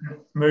to help.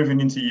 Moving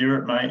into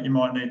Europe, mate, you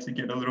might need to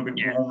get a little bit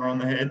warmer on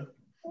the head.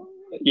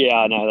 Yeah,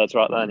 I know, that's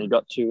right. They only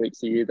got 2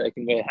 weeks a year they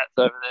can wear hats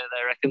over there,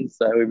 they reckon.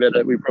 So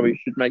we probably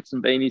should make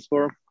some beanies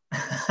for them.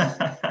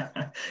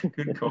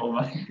 Good call,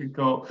 mate. Good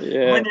call.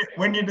 Yeah.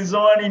 When you're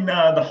designing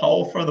the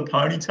hole for the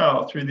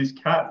ponytail through this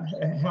cap,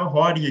 how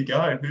high do you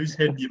go? Whose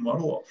head do you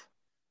model off?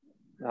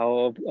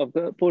 Oh,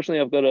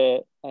 fortunately, I've got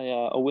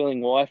a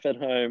willing wife at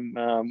home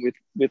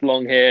with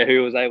long hair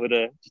who was able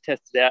to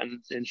test it out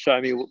and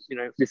show me,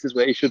 this is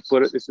where you should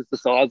put it. This is the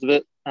size of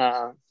it.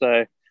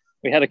 So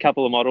we had a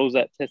couple of models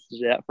that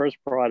tested it out for us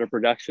prior to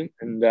production,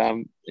 and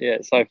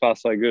so far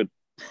so good.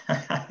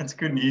 That's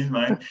good news,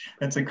 mate.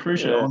 That's a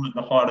crucial element,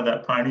 the height of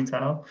that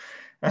ponytail.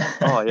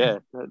 Oh yeah,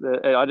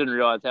 I didn't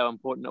realise how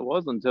important it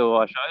was until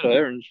I showed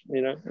her, and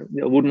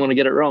I wouldn't want to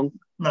get it wrong.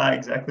 No,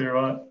 exactly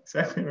right.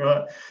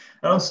 And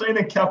I've seen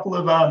a couple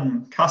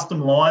of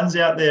custom lines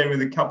out there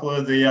with a couple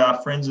of the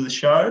friends of the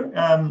show.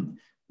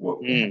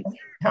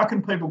 How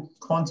can people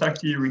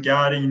contact you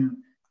regarding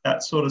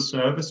that sort of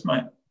service,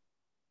 mate?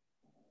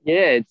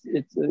 Yeah,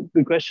 it's a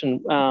good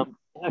question.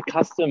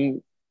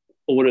 Custom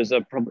orders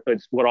are probably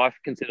what I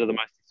consider the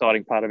most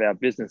exciting part of our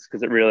business,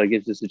 because it really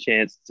gives us a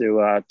chance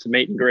to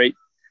meet and greet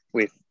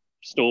with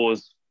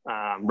stores,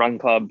 run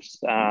clubs,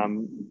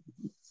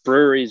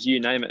 breweries,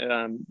 you name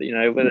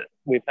it.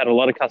 We've had a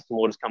lot of custom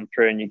orders come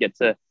through, and you get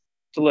to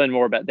learn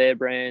more about their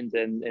brand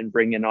and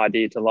bring an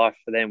idea to life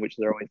for them, which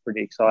they're always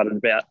pretty excited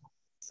about.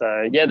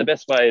 So yeah, the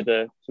best way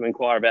to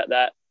inquire about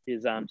that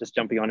is just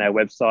jumping on our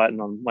website,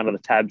 and on one of the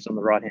tabs on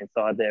the right hand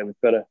side there, we've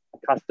got a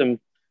custom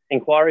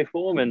inquiry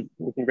form, and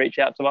you can reach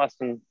out to us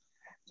and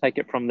take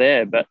it from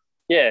there. But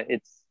yeah,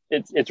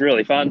 it's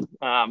really fun.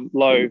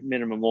 Low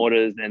minimum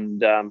orders,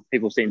 and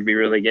people seem to be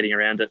really getting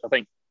around it. I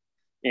think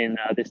in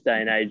this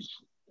day and age,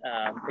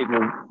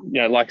 people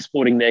like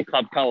sporting their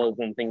club colours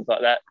and things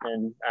like that,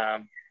 and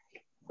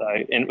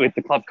and with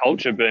the club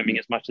culture booming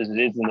as much as it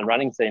is in the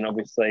running scene,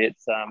 obviously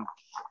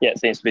it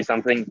seems to be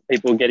something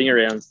people are getting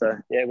around. So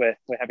yeah, we're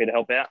happy to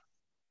help out.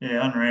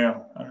 Yeah,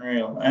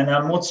 unreal.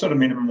 And what sort of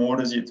minimum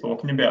orders are you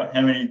talking about?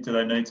 How many do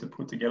they need to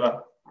put together?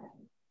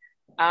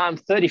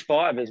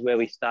 35 is where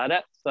we start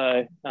at.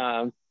 So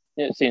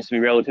it seems to be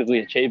relatively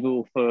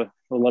achievable for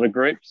a lot of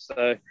groups.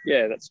 So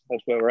yeah, that's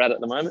where we're at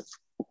the moment.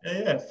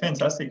 Yeah,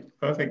 fantastic.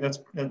 Perfect. That's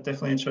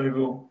definitely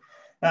achievable.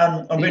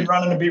 I've been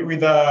running a bit with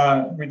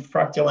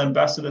Fractal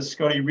Ambassador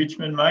Scotty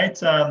Richmond,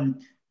 mate.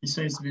 He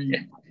seems to be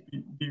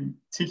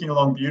ticking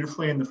along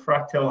beautifully in the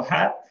Fractal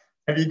hat.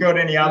 Have you got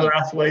any other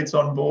athletes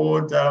on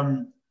board,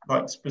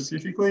 like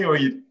specifically, or are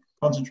you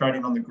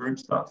concentrating on the group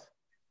stuff?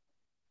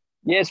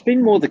 Yeah, it's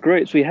been more the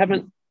groups. We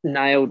haven't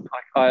nailed.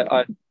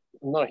 I'm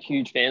not a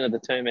huge fan of the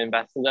term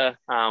ambassador.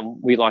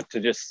 We like to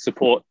just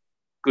support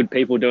good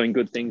people doing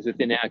good things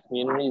within our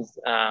communities.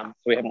 So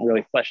we haven't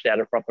really fleshed out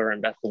a proper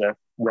ambassador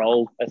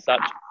role as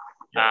such.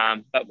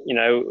 But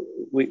so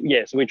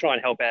we try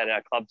and help out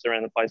our clubs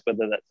around the place,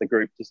 whether that's a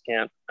group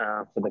discount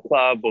for the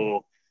club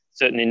or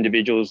certain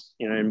individuals,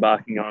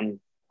 embarking on,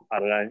 I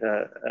don't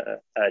know,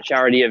 a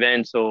charity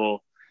event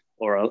or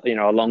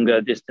a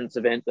longer distance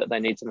event that they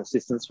need some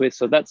assistance with.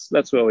 So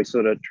that's where we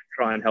sort of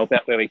try and help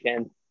out where we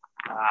can.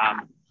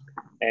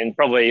 And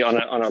probably on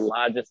a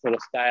larger sort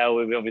of scale,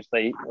 we're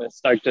obviously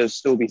stoked to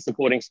still be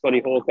supporting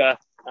Scotty Hawker,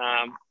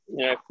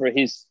 for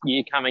his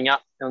year coming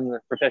up on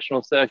the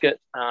professional circuit.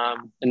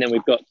 And then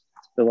we've got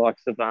the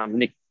likes of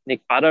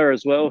Nick Butter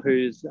as well,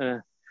 who's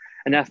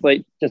an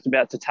athlete just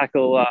about to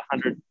tackle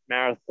 100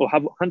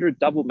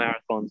 double marathons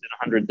in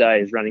 100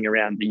 days running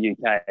around the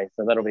UK.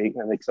 So that'll be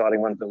an exciting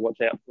one to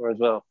watch out for as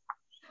well.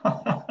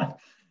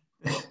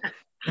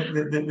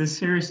 There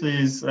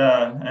seriously is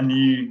a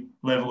new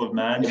level of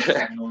madness.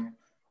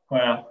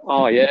 Wow.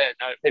 Oh yeah,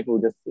 no,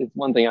 people it's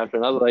one thing after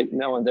another. Like,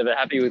 no one's ever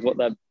happy with what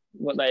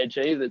they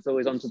achieve. It's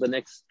always on to the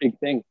next big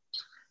thing.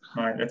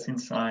 Mate, that's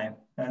insane.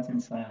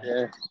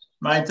 Yeah.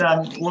 Mate,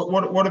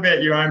 what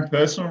about your own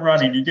personal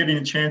running? You getting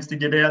a chance to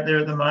get out there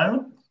at the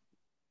moment?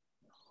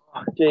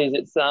 Oh, geez,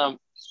 it's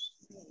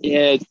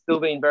it's still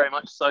been very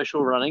much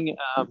social running.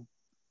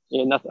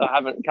 Can't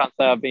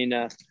say I've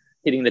been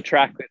hitting the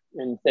track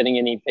and setting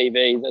any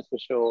PBs, that's for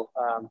sure.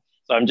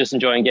 So I'm just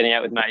enjoying getting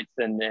out with mates,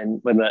 and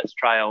whether that's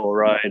trail or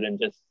road, and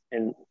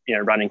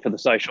running for the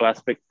social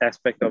aspect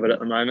of it at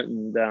the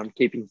moment, and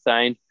keeping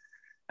sane.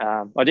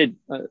 I did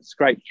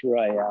scrape through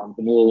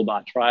the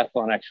Mooloolaba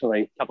triathlon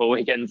actually a couple of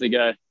weekends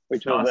ago,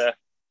 which was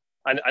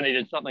I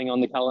needed something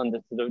on the calendar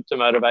to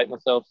motivate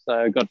myself. So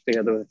I got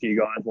together with a few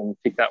guys and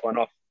ticked that one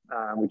off,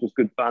 which was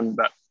good fun.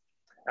 But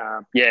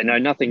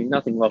nothing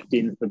locked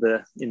in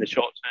in the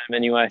short term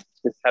anyway.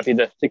 Just happy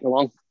to tick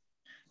along.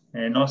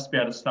 Yeah, nice to be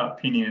able to start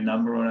pinning a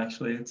number on.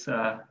 Actually, it's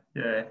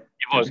It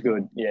was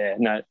good. Yeah,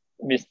 no,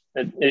 missed.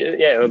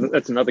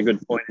 That's another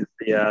good point.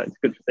 It's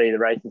good to see the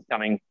races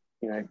coming.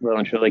 Well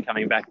and truly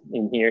coming back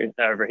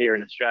over here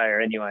in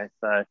Australia anyway.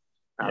 So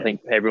I think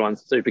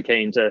everyone's super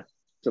keen to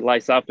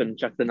lace up and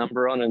chuck the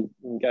number on and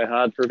go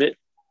hard for a bit.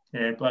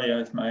 Yeah, bloody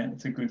oath, mate.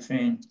 It's a good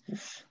thing.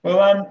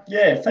 Well,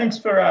 thanks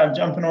for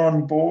jumping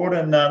on board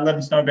and letting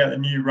us know about the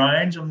new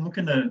range. I'm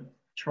looking to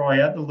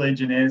try out the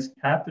Legionnaires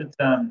cap. It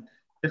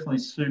definitely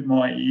suit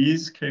my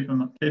ears. Keep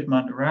them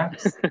under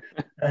wraps.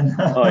 And,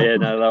 oh yeah,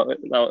 no,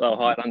 they'll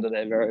hide under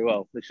there very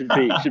well. It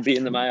should be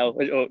in the mail,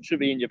 or it should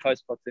be in your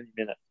post box any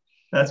minute.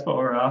 That's what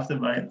we're after,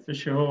 mate, for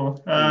sure.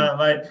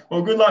 Mate,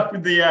 well, good luck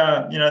with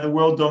the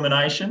world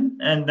domination,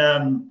 and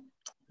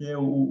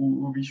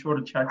we'll be sure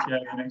to chat to you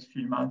over the next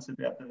few months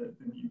about the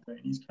new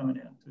beanies coming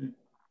out too.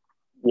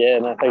 Yeah,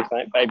 no, thanks,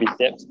 mate. Baby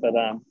steps, but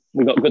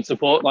we've got good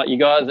support like you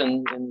guys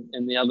and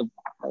the other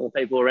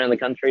people around the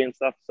country and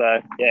stuff. So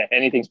yeah,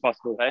 anything's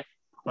possible, hey?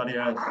 Bloody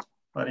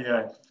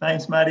oath.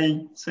 Thanks,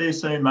 Matty. See you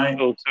soon, mate.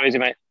 Cool, so easy,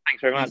 mate. Thanks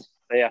very much.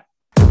 See ya.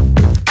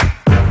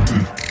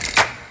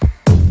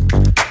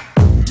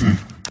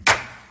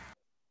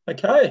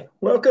 Okay,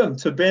 welcome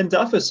to Ben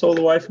Duffus, all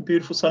the way from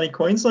beautiful sunny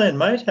Queensland,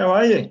 mate. How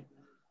are you?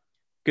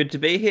 Good to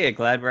be here.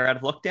 Glad we're out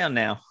of lockdown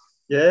now.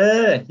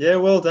 Yeah,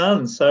 well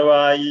done.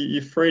 So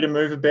you're free to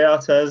move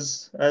about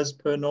as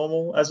per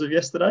normal as of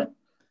yesterday?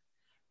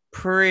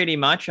 Pretty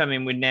much. I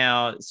mean, we're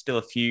now still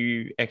a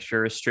few extra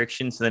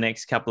restrictions for the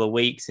next couple of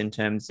weeks in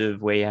terms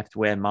of where you have to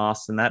wear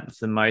masks and that. But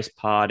for the most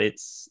part,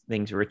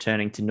 things are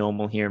returning to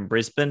normal here in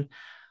Brisbane.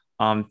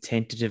 I'm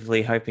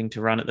tentatively hoping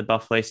to run at the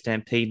Buffalo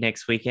Stampede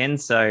next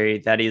weekend. So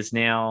that is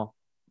now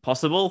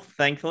possible,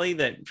 thankfully,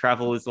 that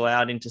travel is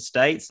allowed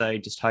interstate. So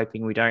just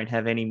hoping we don't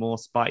have any more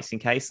spikes in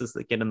cases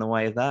that get in the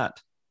way of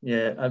that.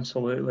 Yeah,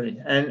 absolutely.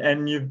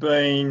 And you've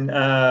been,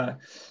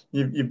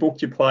 you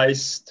booked your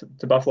place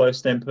to Buffalo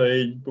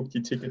Stampede, booked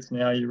your tickets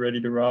now, you're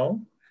ready to roll?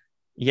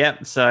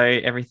 Yep. So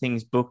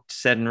everything's booked,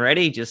 set and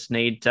ready. Just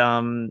need,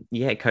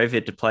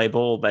 COVID to play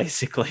ball,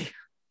 basically.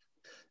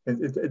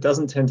 It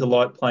doesn't tend to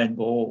like playing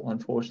ball,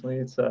 unfortunately.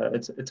 It's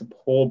a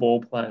poor ball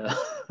player.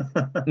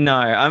 No,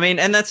 I mean,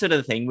 and that's sort of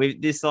the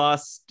thing. This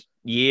last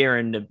year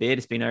and a bit,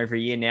 it's been over a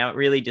year now, it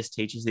really just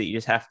teaches that you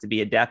just have to be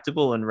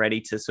adaptable and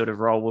ready to sort of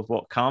roll with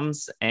what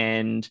comes.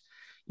 And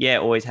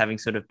always having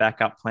sort of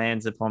backup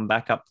plans upon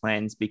backup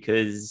plans,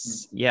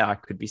 because I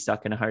could be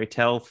stuck in a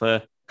hotel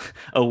for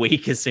a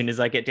week as soon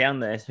as I get down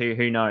there.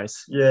 Who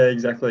knows? Yeah,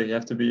 exactly. You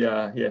have to be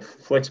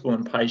flexible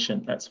and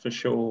patient. That's for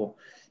sure.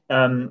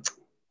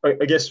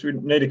 I guess we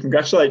need to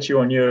congratulate you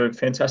on your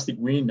fantastic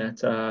win at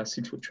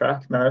 6 Foot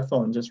Track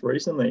Marathon just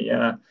recently.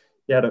 You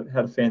had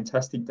a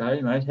fantastic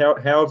day, mate. How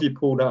have you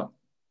pulled up?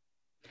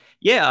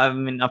 Yeah, I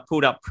mean, I've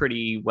pulled up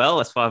pretty well.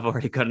 That's why I've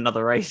already got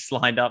another race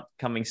lined up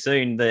coming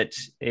soon. That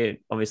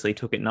it obviously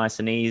took it nice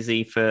and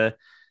easy for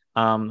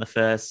the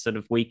first sort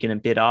of week and a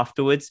bit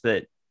afterwards,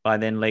 but by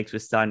then legs were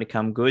starting to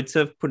come good.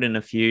 So I've put in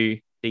a few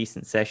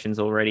decent sessions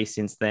already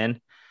since then.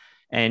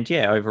 And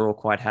overall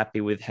quite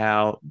happy with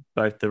how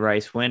both the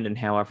race went and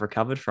how I've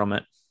recovered from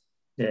it.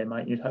 Yeah,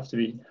 mate, you'd have to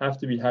be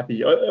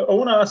happy. I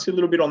want to ask you a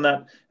little bit on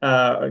that,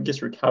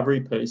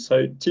 recovery piece.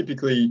 So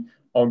typically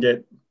I'll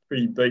get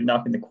pretty beaten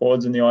up in the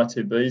quads and the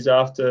ITBs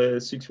after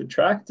 6 Foot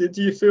Track. Do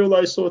you feel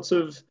those sorts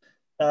of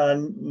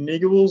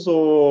niggles,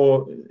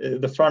 or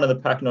the front of the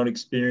pack not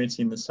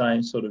experiencing the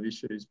same sort of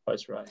issues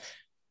post-race?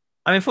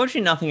 I mean,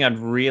 unfortunately, nothing I'd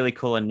really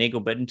call a niggle,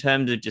 but in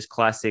terms of just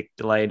classic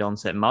delayed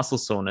onset muscle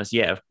soreness,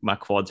 my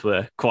quads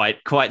were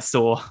quite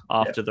sore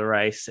after the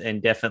race,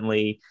 and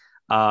definitely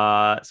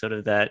sort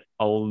of that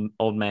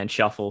old man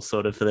shuffle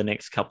sort of for the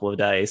next couple of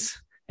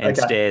days, and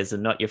stairs are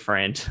not your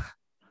friend.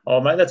 Oh,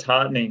 mate, that's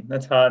heartening.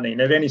 At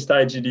any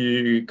stage, did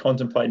you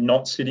contemplate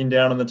not sitting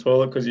down on the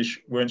toilet because you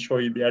weren't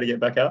sure you'd be able to get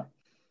back up?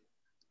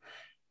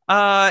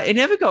 It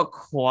never got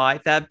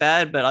quite that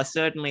bad, but I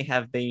certainly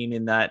have been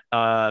in that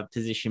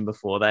position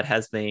before. That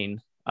has been,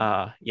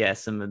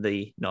 some of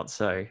the not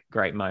so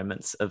great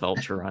moments of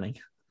ultra running.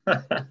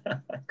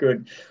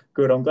 Good.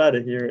 I'm glad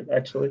to hear it,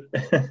 actually.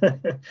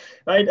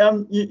 Mate,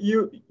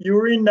 you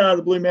were in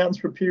the Blue Mountains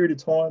for a period of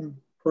time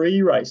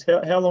pre-race.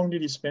 How long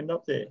did you spend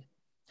up there?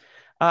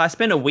 I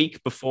spent a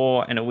week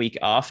before and a week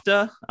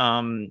after.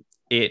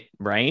 It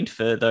rained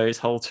for those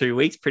whole 2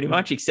 weeks, pretty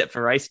much, except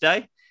for race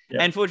day.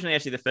 Yep. And fortunately,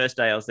 actually, the first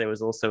day I was there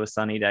was also a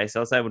sunny day. So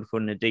I was able to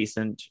put in a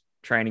decent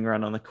training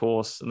run on the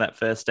course on that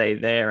first day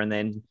there, and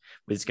then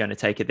was going to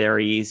take it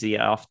very easy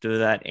after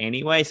that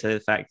anyway. So the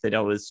fact that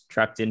I was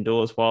trapped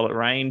indoors while it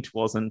rained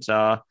wasn't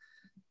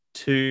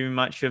too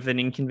much of an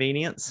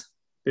inconvenience.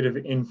 Bit of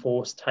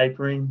enforced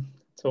tapering.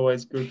 It's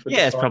always good for the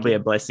It's probably a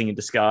psyche. blessing in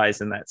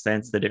disguise in that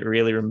sense that it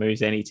really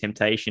removes any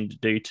temptation to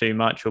do too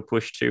much or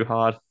push too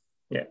hard.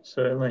 Yeah,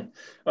 certainly.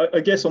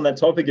 I guess on that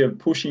topic of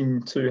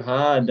pushing too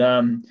hard,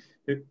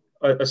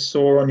 I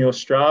saw on your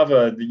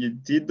Strava that you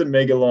did the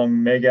Megalong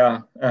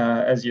Mega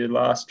as your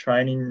last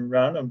training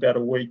run about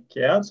a week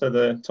out, so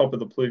the top of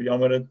the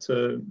pluviometer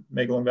to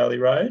Megalong Valley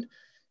Road,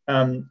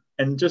 and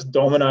just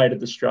dominated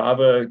the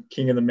Strava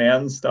King of the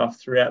Mountain stuff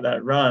throughout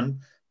that run.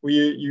 Were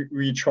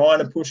you trying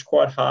to push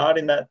quite hard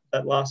in that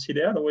last hit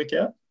out, a week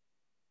out?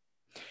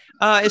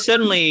 It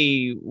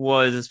certainly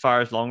was, as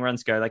far as long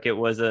runs go. Like, it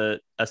was a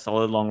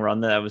solid long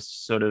run that was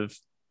sort of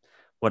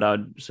what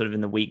I'd sort of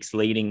in the weeks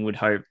leading would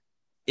hope.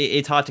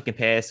 It's hard to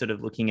compare sort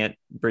of looking at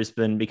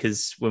Brisbane,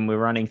 because when we're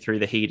running through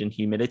the heat and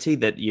humidity,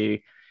 that you're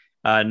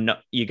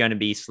going to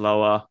be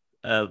slower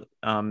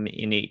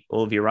in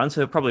all of your runs.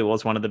 So it probably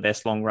was one of the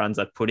best long runs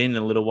I've put in a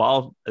little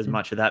while, as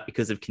much of that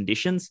because of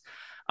conditions.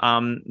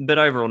 But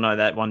overall, no,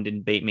 that one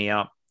didn't beat me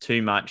up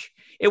too much.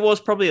 It was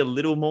probably a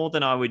little more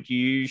than I would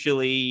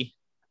usually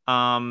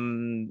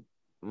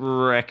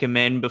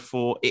recommend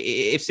before.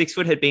 If 6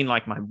 foot had been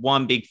like my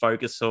one big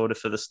focus sort of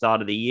for the start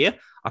of the year,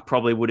 I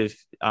probably would have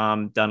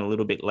done a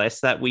little bit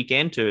less that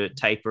weekend to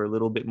taper a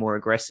little bit more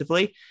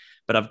aggressively.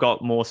 But I've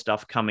got more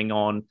stuff coming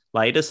on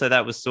later. So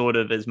that was sort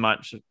of as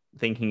much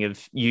thinking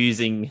of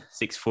using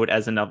 6 foot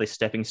as another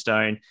stepping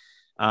stone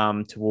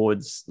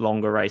towards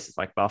longer races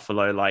like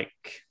Buffalo, like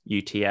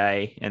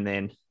UTA, and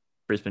then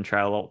Brisbane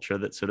Trail Ultra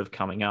that's sort of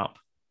coming up.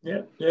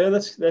 Yeah,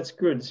 that's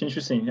good. It's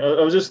interesting.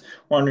 I was just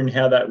wondering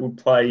how that would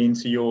play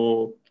into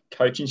your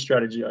coaching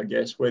strategy, I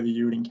guess, whether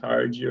you would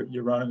encourage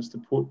your runners to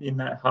put in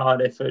that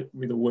hard effort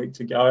with a week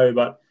to go,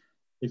 but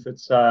if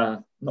it's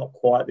not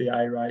quite the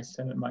A race,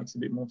 then it makes a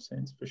bit more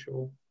sense for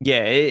sure.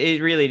 Yeah,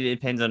 it really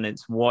depends on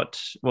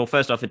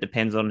first off, it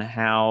depends on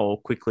how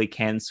quickly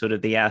can sort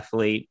of the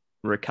athlete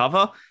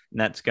recover. And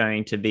that's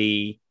going to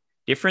be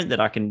different,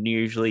 that I can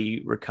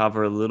usually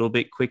recover a little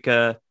bit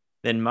quicker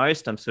than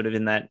most. I'm sort of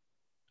in that,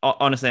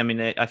 honestly,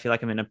 I feel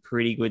like I'm in a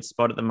pretty good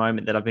spot at the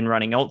moment, that I've been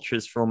running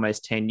ultras for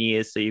almost 10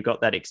 years. So you've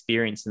got that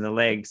experience in the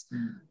legs,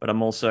 but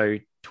I'm also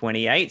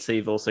 28. So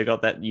you've also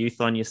got that youth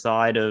on your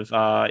side of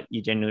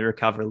you generally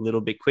recover a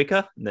little bit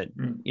quicker. That,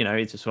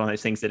 it's just one of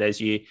those things that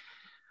as you,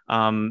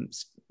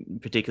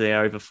 particularly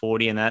over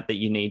 40 and that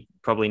you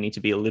probably need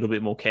to be a little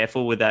bit more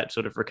careful with that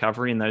sort of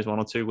recovery in those 1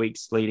 or 2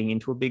 weeks leading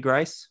into a big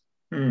race.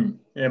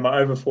 Yeah, my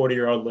over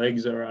 40-year-old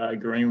legs are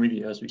agreeing with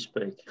you as we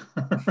speak.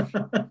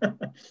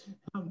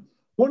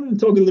 Wanted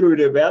to talk a little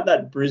bit about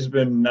that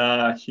Brisbane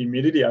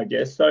humidity, I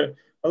guess. So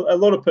a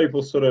lot of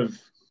people sort of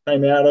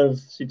came out of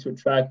 6 foot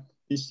track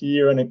this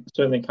year, and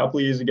certainly a couple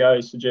of years ago,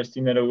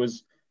 suggesting that it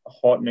was a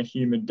hot and a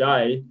humid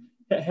day.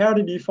 How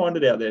did you find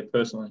it out there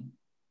personally?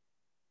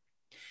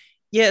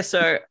 Yeah,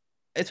 so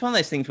it's one of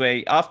those things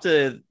where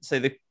so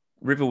the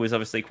river was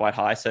obviously quite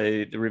high, so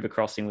the river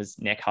crossing was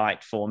neck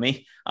height for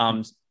me.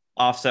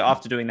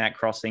 After doing that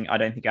crossing, I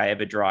don't think I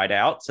ever dried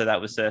out. So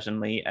that was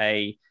certainly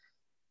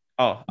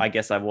I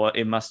guess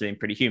it must have been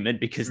pretty humid,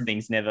 because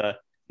things never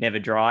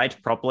dried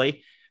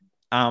properly.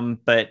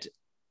 But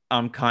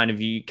I'm kind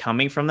of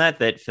coming from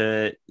that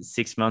for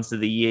 6 months of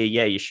the year,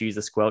 your shoes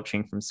are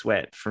squelching from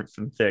sweat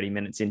from 30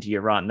 minutes into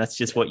your run. That's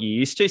just what you're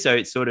used to. So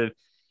it's sort of,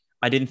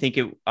 I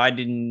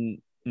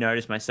didn't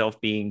notice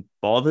myself being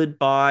bothered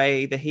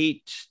by the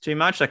heat too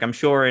much. Like, I'm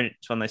sure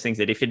it's one of those things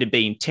that if it had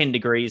been 10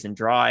 degrees and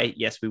dry,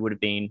 yes, we would have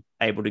been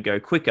able to go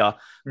quicker.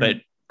 But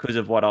because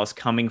of what I was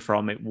coming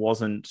from,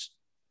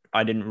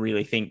 I didn't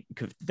really think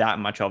that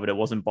much of it. It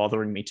wasn't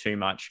bothering me too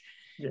much.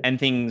 Yeah. And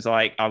things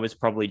like, I was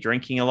probably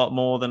drinking a lot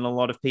more than a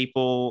lot of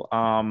people.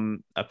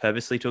 I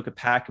purposely took a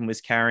pack and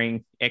was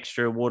carrying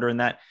extra water in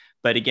that.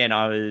 But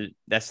again,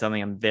 that's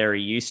something I'm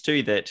very used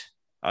to, that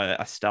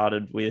I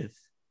started with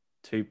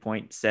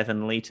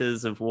 2.7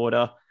 liters of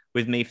water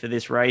with me for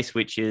this race,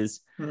 which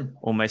is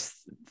almost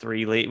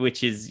 3 liters,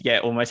 which is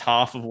almost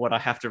half of what I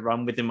have to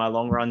run with in my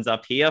long runs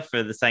up here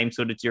for the same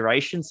sort of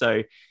duration.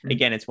 So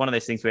again, it's one of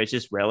those things where it's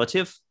just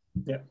relative.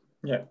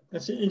 Yeah,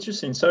 that's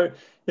interesting. So I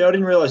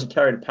didn't realize you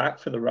carried a pack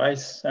for the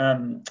race.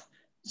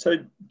 So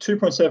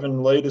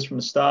 2.7 litres from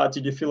the start.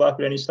 Did you fill up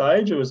at any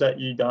stage, or was that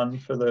you done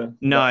for the?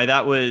 No,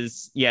 that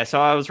was,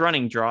 so I was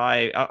running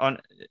dry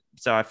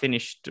so I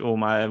finished all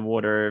my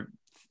water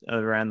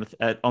around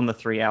on the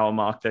 3 hour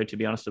mark, though, to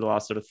be honest, for the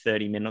last sort of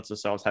 30 minutes or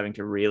so, I was having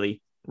to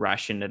really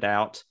ration it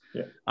out.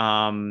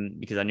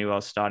 Because I knew I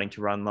was starting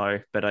to run low,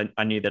 but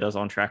I knew that I was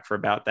on track for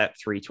about that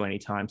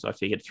 3:20 time. So I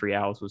figured 3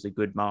 hours was a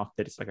good mark,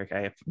 that it's like,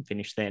 okay, if I'm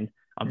finished, then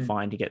I'm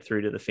fine to get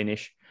through to the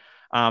finish.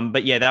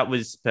 But that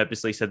was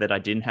purposely so that I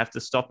didn't have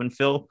to stop and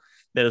fill.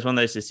 There was one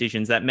of those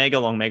decisions. That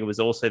Megalong Mega was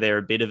also there,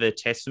 a bit of a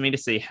test for me to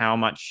see how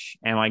much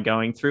am I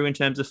going through in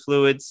terms of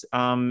fluids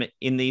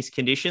in these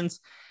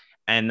conditions.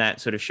 And that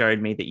sort of showed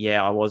me that,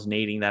 I was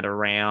needing that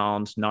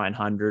around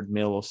 900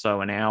 mil or so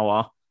an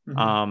hour,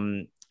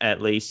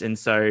 at least. And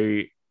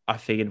so I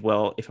figured,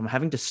 well, if I'm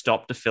having to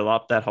stop to fill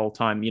up that whole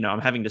time,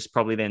 I'm having to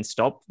probably then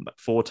stop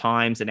 4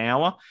 times an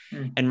hour.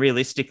 And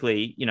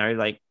realistically,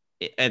 like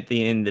at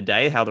the end of the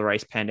day, how the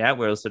race panned out,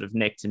 where I was sort of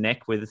neck to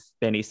neck with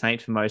Benny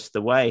Saint for most of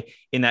the way.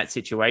 In that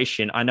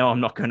situation, I know I'm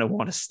not going to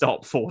want to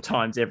stop 4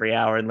 times every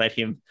hour and let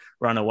him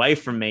run away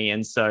from me.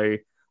 And so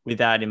with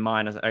that in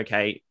mind, I was like,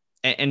 okay.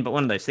 But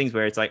one of those things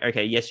where it's like,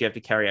 okay, yes, you have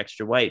to carry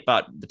extra weight,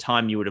 but the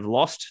time you would have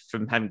lost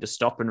from having to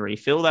stop and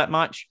refill that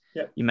much,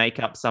 you make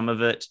up some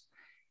of it.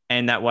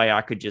 And that way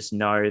I could just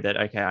know that,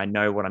 okay, I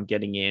know what I'm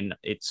getting in.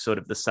 It's sort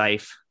of the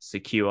safe,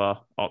 secure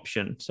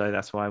option. So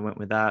that's why I went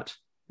with that.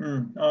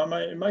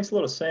 It makes a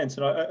lot of sense.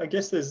 And I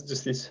guess there's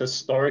just this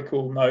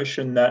historical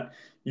notion that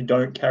you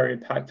don't carry a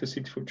pack for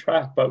 6 foot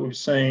track, but we've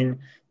seen,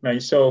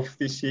 yourself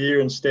this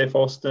year and Steph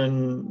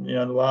Austin,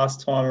 the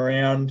last time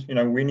around,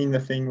 winning the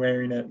thing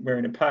wearing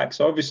a pack.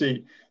 So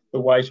obviously the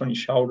weight on your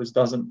shoulders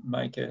doesn't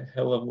make a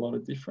hell of a lot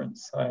of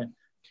difference. So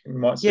we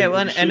might see. Yeah,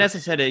 well, and as I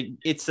said,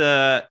 it's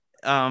a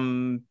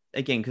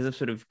again, because I'm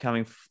sort of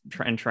coming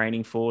and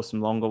training for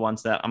some longer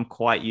ones that I'm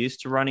quite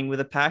used to running with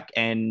a pack.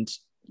 And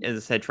as I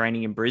said,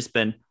 training in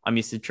Brisbane, I'm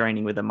used to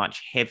training with a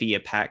much heavier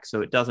pack.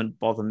 So it doesn't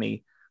bother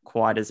me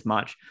quite as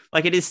much.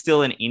 Like, it is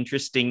still an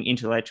interesting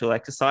intellectual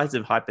exercise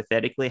of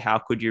hypothetically, how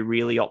could you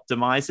really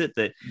optimize it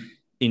that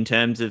in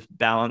terms of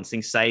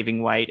balancing,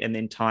 saving weight and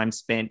then time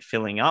spent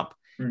filling up.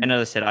 And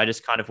as I said, I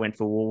just kind of went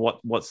for, well,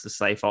 what's the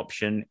safe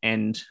option?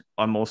 And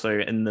I'm also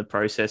in the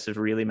process of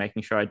really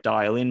making sure I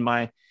dial in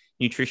my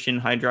nutrition,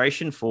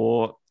 hydration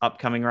for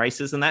upcoming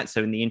races and that.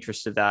 So in the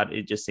interest of that,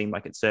 it just seemed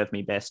like it served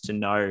me best to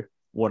know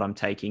what I'm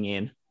taking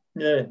in.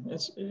 Yeah,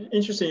 it's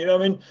interesting.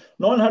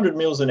 900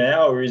 mils an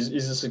hour is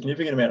a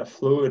significant amount of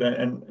fluid,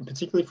 and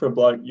particularly for a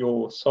bloke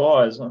your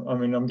size.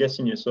 I'm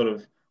guessing you're sort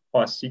of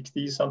high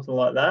 60s, something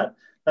like that.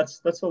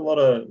 That's a lot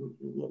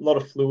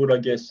of fluid, I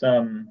guess,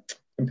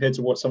 compared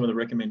to what some of the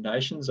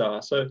recommendations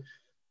are. So,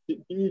 do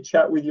you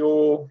chat with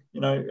your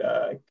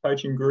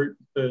coaching group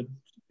to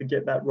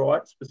get that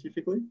right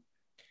specifically?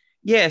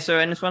 Yeah,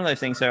 and it's one of those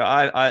things. So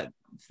I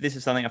this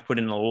is something I've put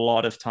in a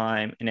lot of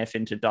time and effort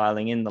into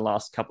dialing in the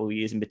last couple of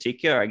years in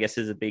particular. I guess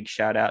there's a big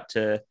shout out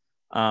to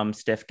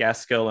Steph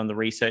Gaskell and the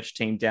research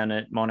team down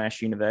at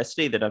Monash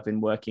University that I've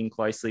been working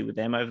closely with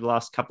them over the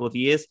last couple of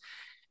years.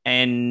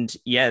 And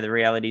yeah, the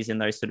reality is in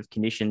those sort of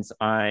conditions,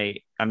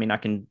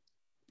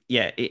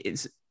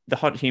 it's the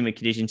hot, humid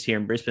conditions here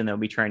in Brisbane. There'll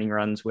be training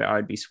runs where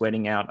I'd be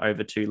sweating out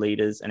over 2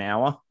 liters an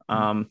hour.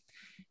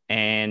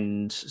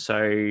 And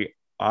so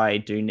I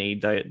do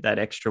need that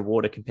extra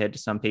water compared to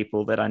some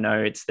people that I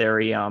know it's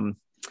very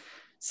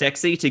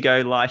sexy to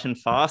go light and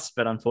fast,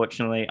 but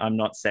unfortunately I'm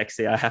not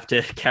sexy. I have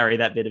to carry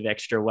that bit of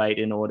extra weight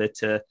in order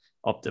to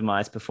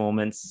optimize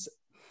performance.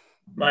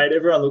 Mate,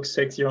 everyone looks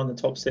sexier on the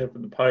top step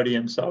of the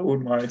podium, so I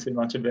wouldn't worry too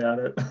much about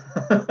it.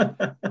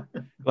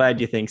 Glad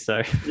you think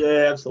so.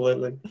 Yeah,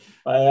 absolutely.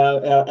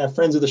 Our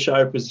friends of the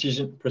show,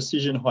 Precision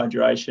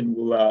Hydration,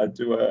 will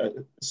do a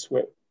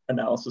sweat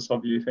analysis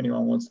of you if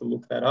anyone wants to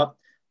look that up.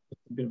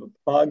 A bit of a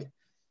plug.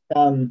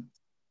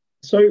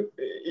 So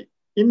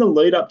in the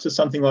lead up to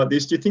something like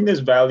this, do you think there's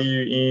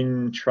value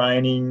in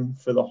training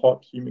for the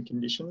hot, humid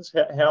conditions?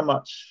 How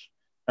much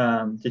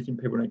do you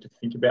think people need to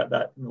think about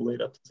that in the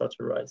lead up to such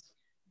a race?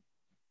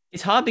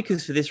 It's hard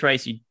because for this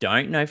race, you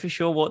don't know for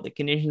sure what the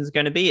conditions are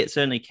going to be. It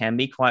certainly can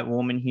be quite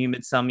warm and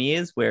humid some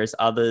years, whereas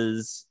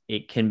others,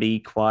 it can be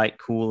quite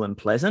cool and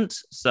pleasant.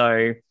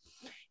 So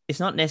it's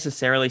not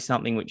necessarily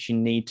something which you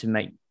need to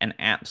make an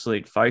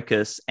absolute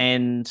focus.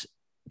 And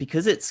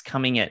because it's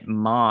coming at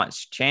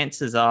March,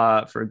 chances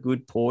are for a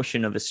good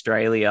portion of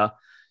Australia,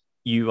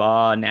 you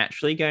are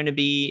naturally going to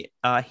be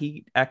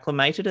heat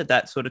acclimated at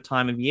that sort of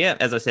time of year.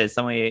 As I said,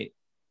 somewhere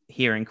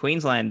here in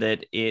Queensland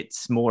that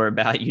it's more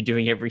about you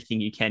doing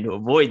everything you can to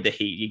avoid the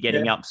heat. You're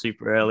getting up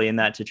super early and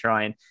that to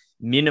try and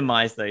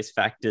minimize those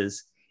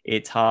factors.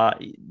 It's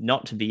hard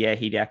not to be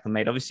heat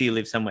acclimated. Obviously, you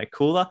live somewhere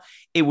cooler.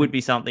 It would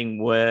be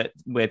something where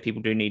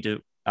people do need to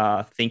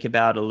think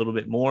about a little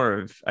bit more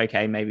of,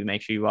 okay, maybe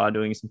make sure you are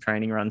doing some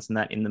training runs and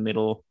that in the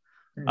middle,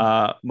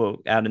 out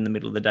in the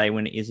middle of the day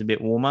when it is a bit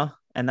warmer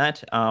and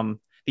that. But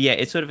yeah,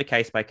 it's sort of a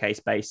case-by-case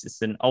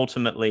basis. And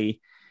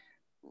ultimately,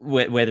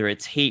 whether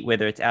it's heat,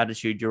 whether it's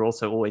altitude, you're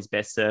also always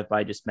best served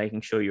by just making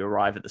sure you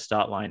arrive at the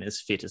start line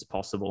as fit as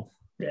possible.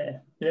 Yeah,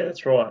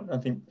 that's right. I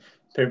think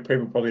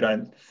people probably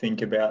don't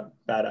think about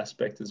that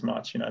aspect as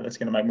much. That's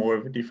going to make more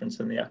of a difference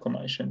than the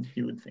acclimation,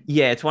 you would think.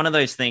 Yeah, it's one of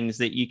those things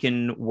that you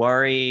can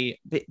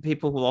worry.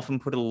 People will often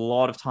put a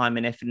lot of time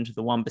and effort into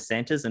the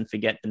 1%ers and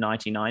forget the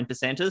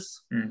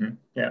 99%ers. Mm-hmm.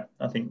 Yeah,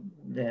 I think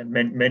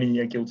many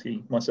are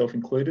guilty, myself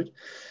included.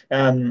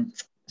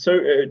 So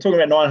talking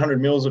about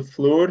 900 mils of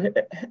fluid,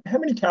 how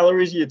many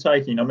calories are you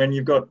taking? I mean,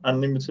 you've got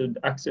unlimited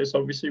access,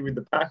 obviously, with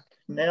the pack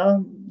now.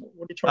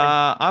 What are you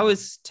trying? I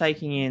was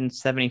taking in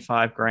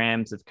 75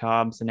 grams of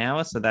carbs an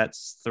hour, so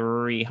that's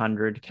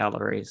 300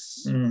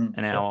 calories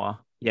an hour.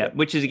 Yeah,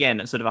 which is,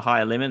 again, sort of a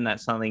higher limit, and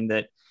that's something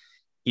that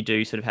you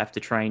do sort of have to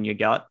train your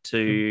gut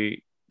to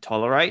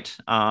tolerate,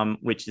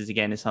 which is,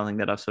 again, is something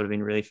that I've sort of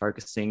been really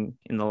focusing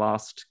in the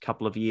last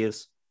couple of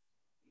years.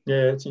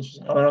 Yeah, it's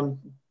interesting. I'm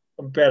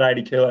about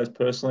 80 kilos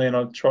personally, and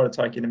I try to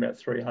take in about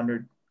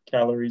 300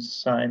 calories,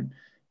 same.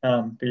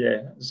 But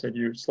yeah, as I said,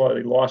 you're a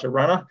slightly lighter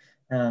runner.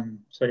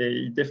 So yeah,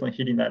 you're definitely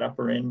hitting that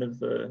upper end of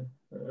the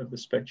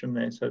spectrum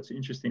there. So it's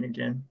interesting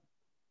again.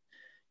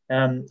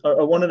 I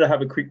wanted to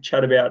have a quick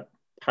chat about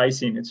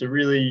pacing. It's a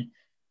really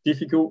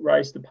difficult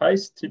race to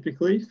pace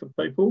typically for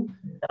people.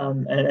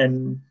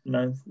 And you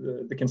know,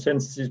 the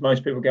consensus is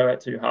most people go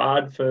out too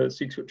hard for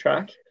 6-foot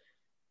track.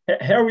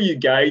 How are you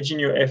gauging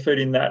your effort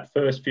in that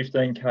first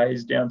 15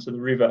 Ks down to the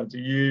river? Do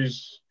you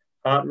use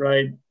heart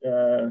rate,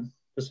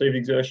 perceived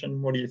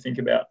exertion? What do you think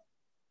about?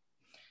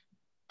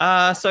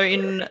 So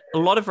in a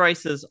lot of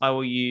races, I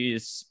will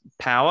use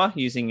power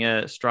using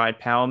a Stride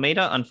power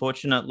meter.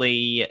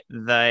 Unfortunately,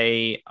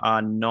 they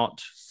are not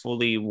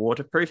fully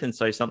waterproof. And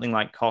so something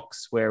like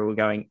Cox, where we're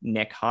going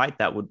neck height,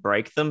 that would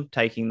break them,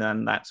 taking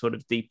them that sort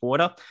of deep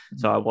water. Mm-hmm.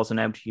 So I wasn't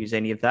able to use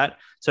any of that.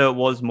 So it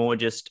was more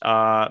just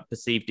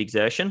perceived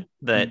exertion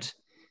that,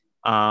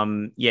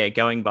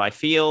 going by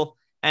feel.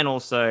 And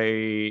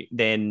also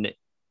then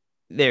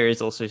there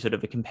is also sort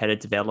of a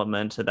competitive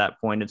element to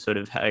that point of sort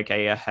of,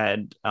 okay, I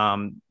had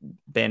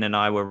Ben and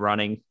I were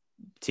running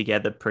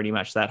together pretty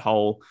much that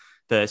whole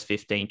first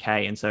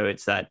 15K. And so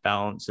it's that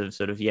balance of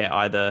sort of,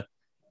 either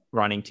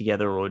running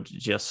together or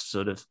just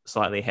sort of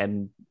slightly ahead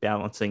and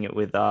balancing it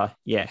with, how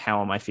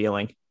am I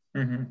feeling?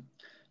 Mm-hmm.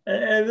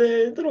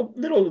 The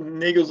little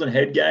niggles and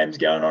head games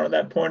going on at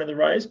that point of the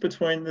race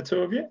between the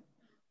two of you?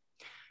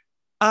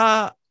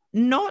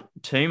 Not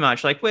too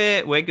much. Like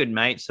we're good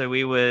mates. So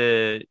we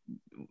were,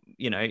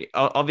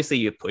 obviously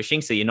you're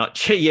pushing, so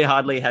you're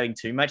hardly having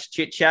too much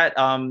chit chat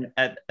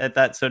at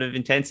that sort of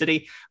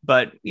intensity.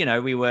 But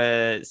we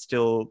were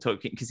still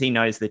talking because he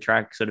knows the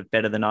track sort of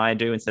better than I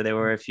do, and so there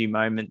were a few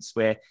moments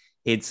where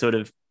he'd sort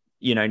of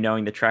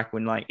knowing the track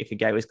when like if a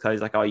gate was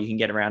closed, like, oh, you can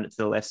get around it to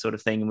the left sort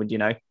of thing, and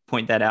would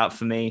point that out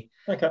for me.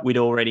 Okay. We'd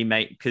already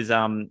make because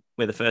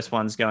we're the first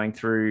ones going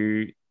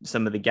through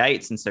some of the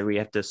gates, and so we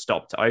have to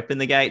stop to open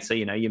the gate. So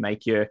you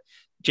make your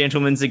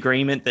gentleman's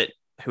agreement that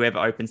whoever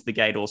opens the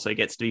gate also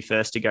gets to be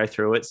first to go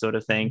through it, sort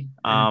of thing.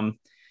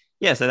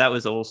 Mm-hmm. So that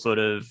was all sort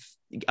of,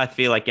 I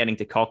feel like getting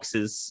to Cox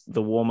is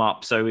the warm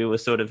up. So we were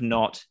sort of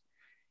not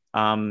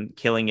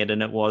killing it,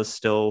 and it was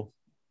still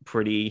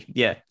pretty,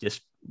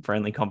 just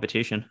friendly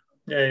competition.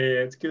 Yeah,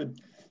 it's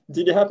good.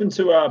 Did you happen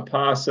to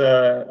pass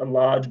a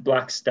large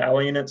black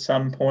stallion at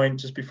some point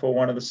just before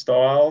one of the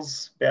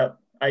styles, about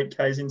 8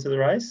 Ks into the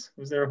race?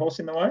 Was there a horse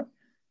in the way?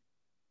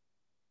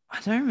 I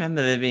don't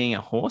remember there being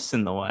a horse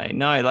in the way.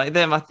 No, like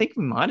them, I think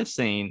we might have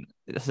seen.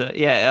 So,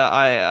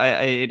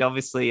 it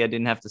obviously I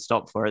didn't have to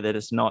stop for it. That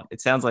it's not. It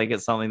sounds like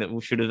it's something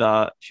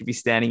that should be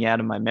standing out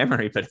of my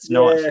memory, but it's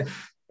not.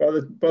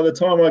 By the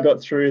time I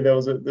got through, there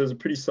was a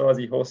pretty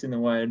sizey horse in the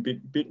way and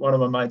bit one of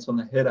my mates on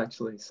the head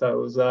actually. So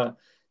it was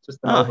just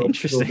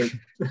interesting.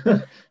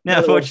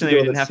 Now, fortunately,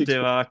 we didn't have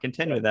to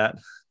contend with that.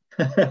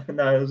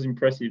 No, it was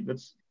impressive.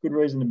 That's good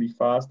reason to be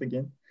fast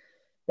again.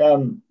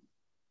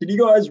 Did you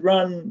guys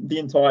run the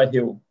entire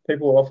hill?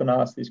 People often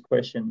ask this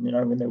question,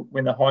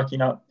 when they're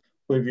hiking up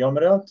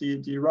Pluviometer.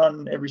 Do you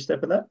run every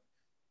step of that?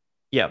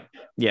 Yeah,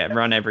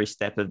 run every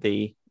step of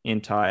the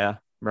entire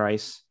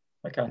race.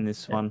 Okay. In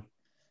this one.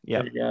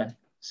 Yeah. There you go.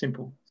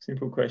 Simple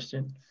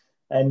question.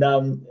 And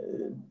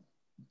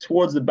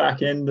towards the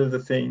back end of the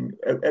thing,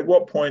 at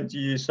what point do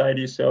you say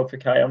to yourself,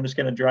 okay, I'm just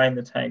going to drain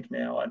the tank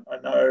now. I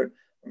know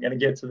I'm going to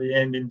get to the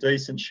end in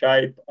decent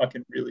shape. I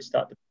can really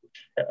start to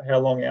push. How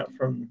long out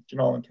from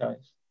Jenolan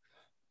Caves?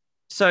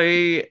 So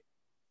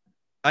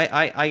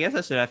I guess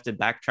I sort of have to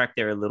backtrack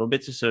there a little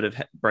bit to sort of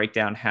break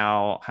down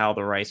how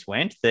the race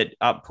went. That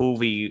up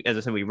Poolvie, as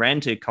I said, we ran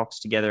to Cox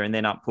together, and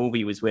then up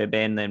Poolvie was where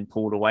Ben then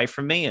pulled away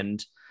from me.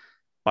 And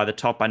by the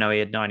top, I know he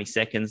had 90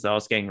 seconds. I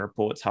was getting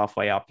reports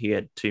halfway up. He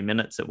had 2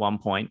 minutes at one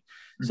point.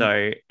 Mm-hmm.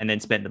 So, and then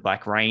spent the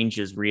Black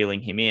Ranges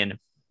reeling him in.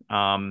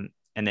 And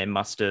then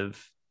must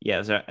have,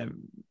 at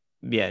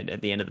the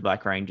end of the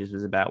Black Ranges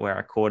was about where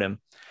I caught him.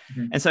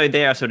 Mm-hmm. And so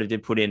there I sort of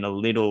did put in a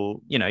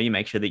little, you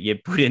make sure that you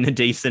put in a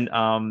decent,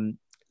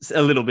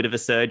 a little bit of a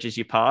surge as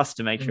you pass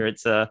to make sure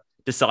it's a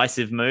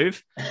decisive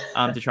move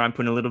to try and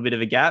put in a little bit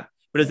of a gap.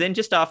 But it was then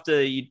just after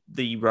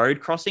the road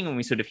crossing when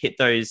we sort of hit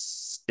those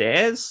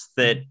stairs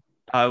that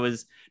I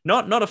was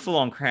not a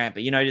full-on cramp,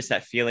 but, just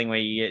that feeling where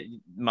your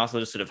muscle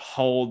just sort of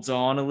holds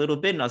on a little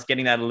bit. And I was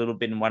getting that a little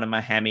bit in one of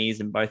my hammies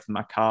and both of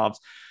my calves.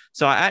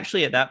 So I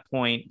actually at that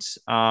point,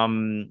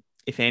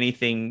 if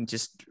anything,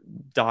 just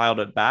dialed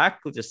it back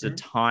just a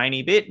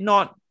tiny bit.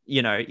 Not,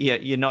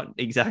 you're not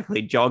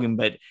exactly jogging,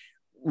 but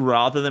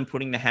rather than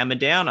putting the hammer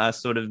down, I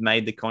sort of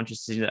made the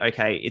conscious decision that,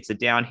 okay, it's a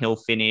downhill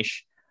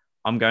finish.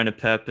 I'm going to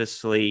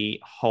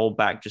purposely hold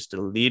back just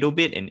a little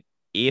bit. And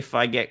if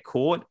I get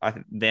caught,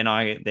 then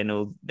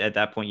at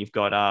that point you've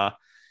got,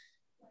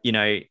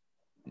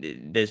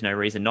 there's no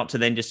reason not to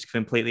then just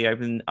completely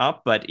open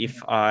up. But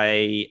if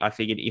I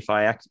figured if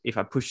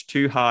I pushed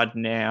too hard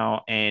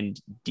now and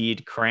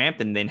did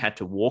cramp and then had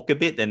to walk a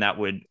bit, then that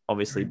would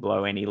obviously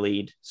blow any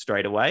lead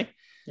straight away.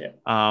 Yeah.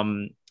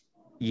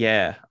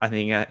 Yeah, I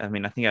think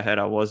I heard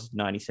I was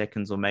 90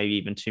 seconds or maybe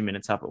even 2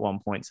 minutes up at one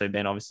point. So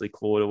Ben obviously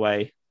clawed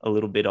away a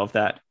little bit of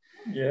that.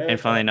 Yeah. And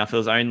funnily enough, it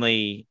was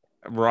only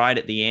right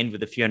at the end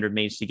with a few hundred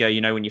meters to go.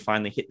 When you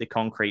finally hit the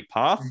concrete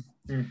path,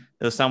 Mm-hmm.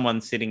 there was someone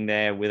sitting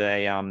there with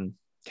a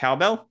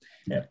cowbell,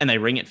 Yeah. and they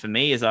ring it for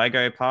me as I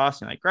go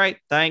past. And like, great,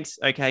 thanks.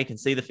 Okay, can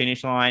see the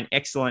finish line.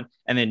 Excellent.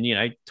 And then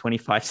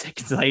 25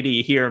 seconds later,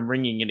 you hear them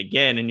ringing it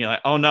again, and you're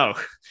like, oh no,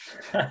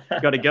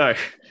 got to go.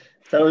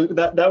 So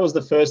that was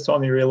the first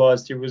time you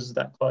realised he was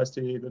that close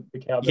to you, the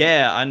cowbell.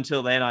 Yeah,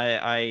 until then,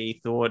 I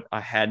thought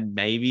I had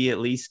maybe at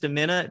least a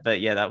minute,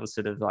 but yeah, that was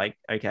sort of like,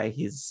 okay,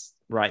 he's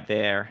right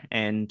there,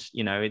 and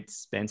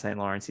it's Ben St.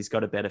 Lawrence. He's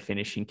got a better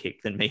finishing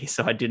kick than me,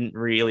 so I didn't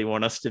really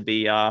want us to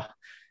be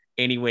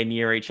anywhere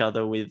near each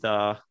other with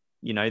the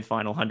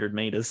final 100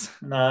 meters.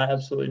 No,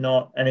 absolutely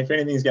not. And if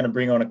anything's going to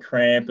bring on a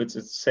cramp, it's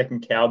a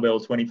second cowbell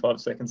 25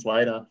 seconds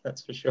later.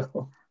 That's for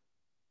sure.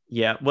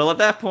 Yeah. Well, at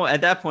that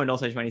point,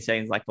 also 20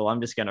 seconds, like, well, I'm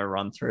just going to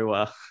run through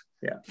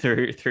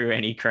through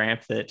any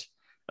cramp that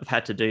I've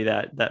had to do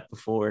that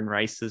before in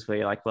races where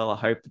you're like, well, I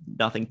hope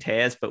nothing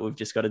tears, but we've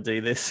just got to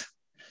do this.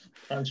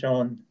 Punch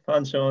on.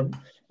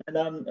 And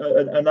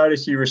I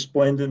noticed you were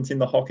resplendent in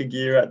the hockey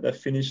gear at the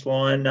finish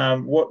line.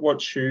 What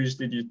shoes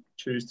did you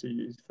choose to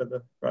use for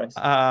the race?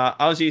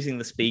 I was using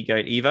the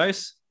Speedgoat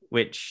Evos,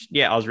 which,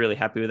 I was really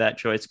happy with that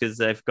choice because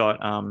they've got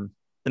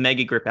the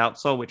Mega Grip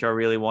outsole, which I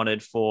really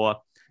wanted for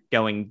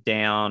going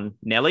down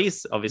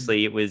Nellies.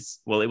 Obviously, it was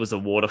a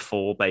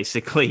waterfall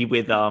basically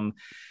with all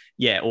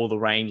the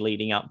rain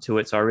leading up to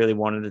it. So I really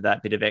wanted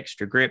that bit of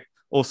extra grip.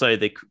 Also,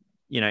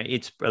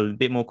 it's a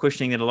bit more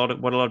cushioning than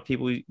what a lot of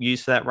people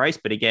use for that race.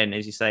 But again,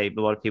 as you say, a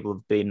lot of people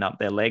have beaten up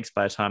their legs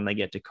by the time they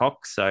get to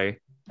Cox. So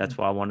that's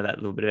why I wanted that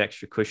little bit of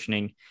extra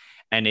cushioning.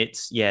 And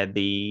it's,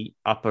 the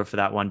upper for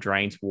that one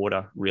drains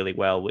water really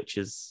well, which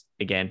is,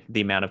 again,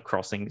 the amount of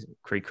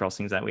creek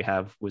crossings that we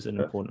have was an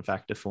important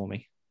factor for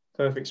me.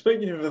 Perfect.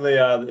 Speaking of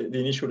the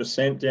initial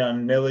descent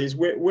down Nellies,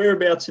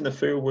 whereabouts in the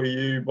field were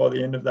you by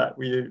the end of that?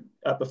 Were you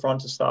at the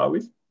front to start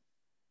with?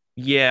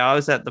 Yeah, I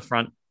was at the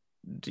front.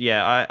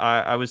 Yeah,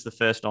 I was the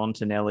first on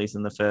to Nellies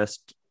and the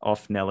first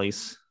off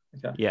Nellies.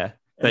 Okay. Yeah,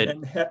 but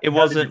it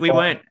wasn't. We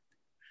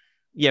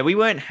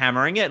weren't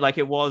hammering it. Like,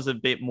 it was a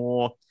bit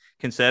more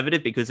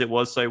conservative because it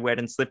was so wet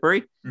and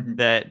slippery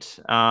that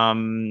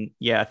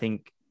I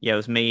think it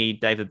was me.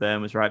 David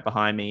Byrne was right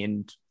behind me,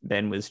 and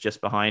Ben was just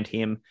behind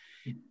him.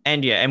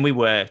 And we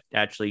were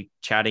actually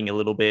chatting a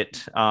little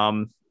bit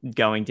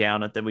going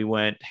down it, that we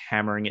weren't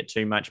hammering it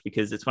too much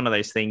because it's one of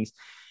those things.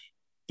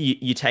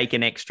 You take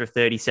an extra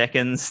 30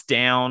 seconds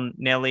down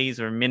Nellies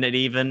or a minute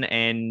even,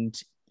 and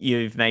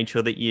you've made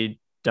sure that you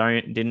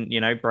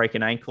didn't break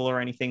an ankle or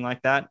anything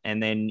like that.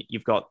 And then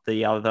you've got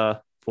the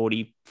other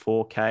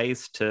 44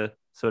 Ks to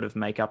sort of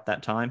make up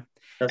that time.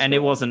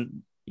 It wasn't,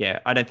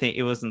 I don't think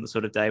it wasn't the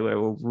sort of day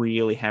where we're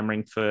really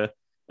hammering for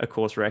a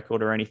course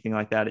record or anything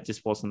like that. It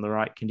just wasn't the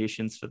right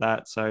conditions for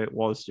that. So it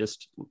was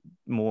just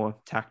more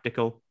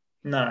tactical.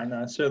 No,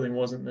 it certainly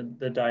wasn't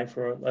the day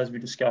for it, as we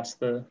discussed,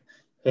 the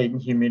heat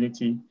and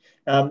humidity.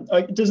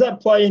 Does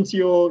that play into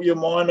your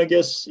mind, I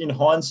guess, in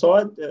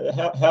hindsight?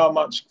 How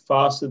much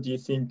faster do you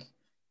think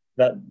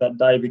that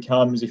day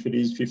becomes if it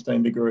is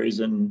 15 degrees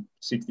and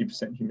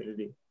 60%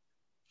 humidity?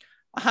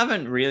 I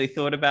haven't really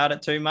thought about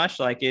it too much.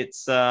 Like,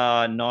 it's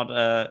that's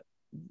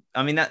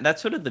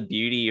sort of the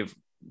beauty of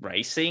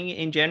racing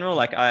in general.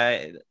 Like,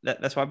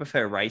 that's why I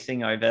prefer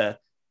racing over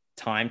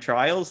time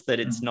trials,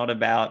 that it's not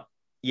about,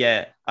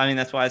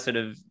 that's why I sort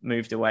of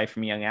moved away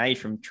from a young age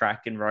from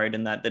track and road,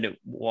 and that I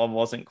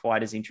wasn't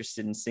quite as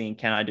interested in seeing,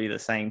 can I do the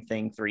same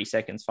thing 3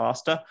 seconds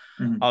faster?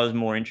 I was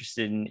more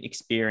interested in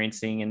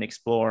experiencing and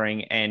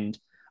exploring,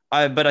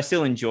 but I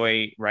still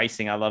enjoy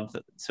racing. I love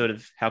sort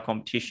of how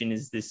competition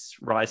is this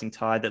rising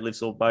tide that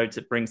lifts all boats.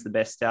 It brings the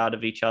best out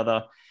of each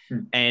other.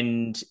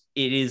 And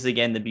it is,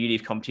 again, the beauty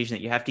of competition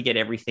that you have to get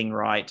everything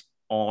right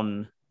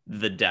on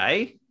the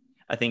day.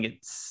 I think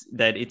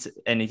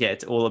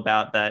it's all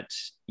about that.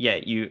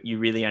 You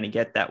really only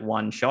get that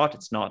one shot.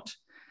 It's not,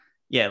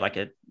 like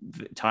a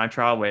time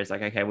trial where it's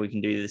like, okay, we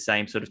can do the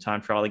same sort of time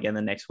trial again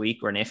the next week,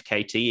 or an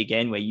FKT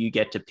again, where you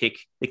get to pick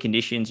the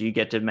conditions, you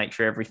get to make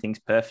sure everything's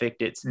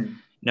perfect. It's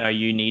no,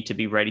 you need to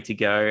be ready to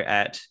go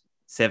at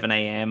 7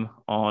 a.m.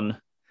 on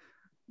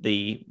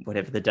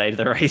whatever the date of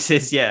the race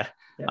is.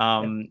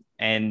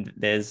 And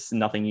there's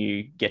nothing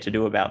you get to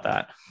do about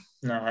that.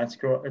 No, that's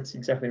great. That's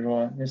exactly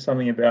right. There's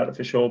something about it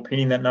for sure.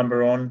 Pinning that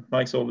number on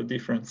makes all the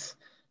difference.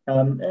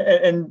 And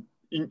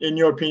in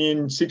your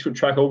opinion, 6 Foot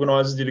Track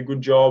organisers did a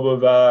good job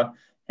of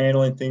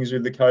handling things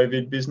with the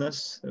COVID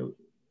business. It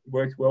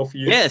worked well for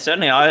you? Yeah,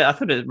 certainly. I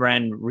thought it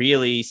ran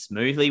really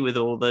smoothly with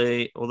all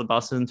the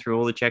buses and through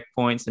all the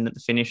checkpoints and at the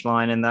finish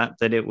line, and that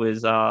it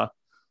was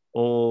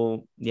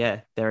all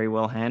very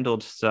well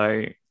handled.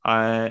 So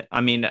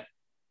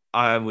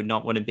I would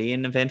not want to be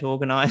an event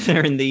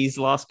organizer in these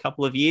last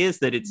couple of years,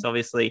 that it's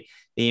obviously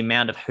the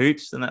amount of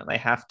hoops and that they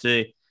have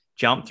to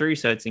jump through.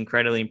 So it's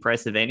incredibly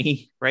impressive,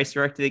 any race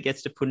director that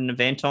gets to put an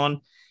event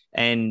on.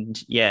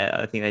 And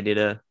I think they did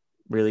a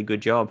really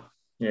good job.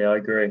 Yeah, I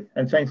agree.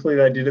 And thankfully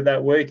they did it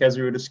that week, as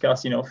we were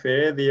discussing off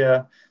air.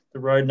 The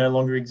road no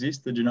longer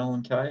exists, the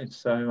Jenolan Cave.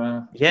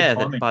 So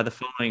that by the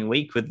following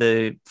week with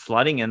the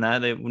flooding and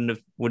that, it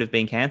would have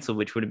been cancelled,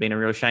 which would have been a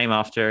real shame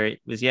after it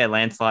was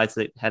landslides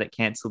that had it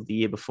cancelled the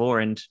year before,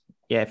 and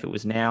if it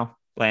was now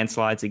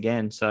landslides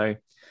again. So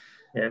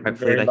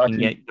hopefully they can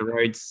get the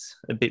roads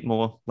a bit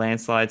more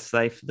landslide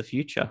safe for the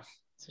future.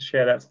 So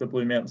shout out to the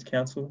Blue Mountains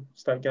Council,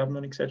 state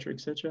government, etc.,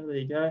 etc. There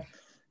you go.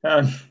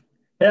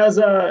 How's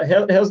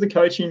the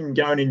coaching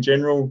going in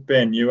general,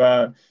 Ben?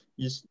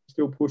 You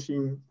still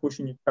pushing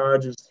your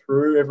charges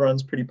through.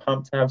 Everyone's pretty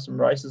pumped to have some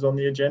races on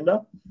the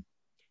agenda.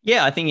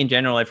 Yeah, I think in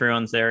general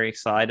everyone's very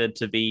excited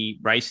to be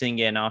racing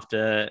again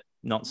after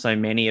not so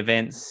many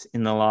events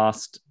in the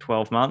last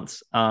 12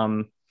 months.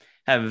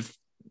 Have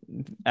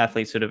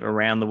athletes sort of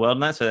around the world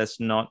now, so that's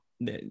not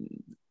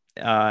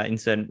in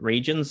certain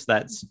regions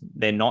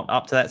they're not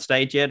up to that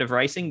stage yet of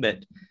racing,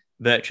 but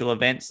virtual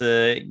events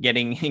are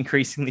getting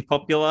increasingly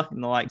popular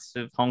in the likes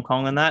of Hong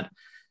Kong and that.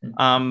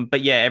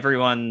 But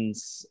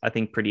everyone's, I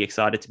think, pretty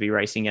excited to be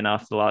racing in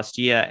after the last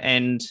year.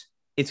 And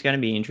it's going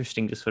to be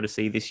interesting to sort of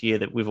see this year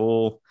that we've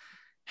all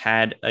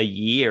had a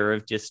year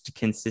of just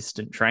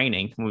consistent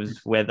training, was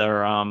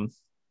whether,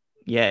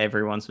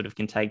 everyone sort of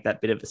can take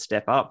that bit of a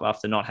step up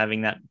after not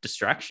having that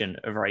distraction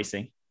of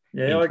racing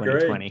in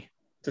 2020. Agree.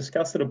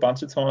 Discussed it a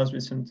bunch of times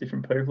with some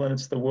different people, and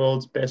it's the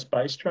world's best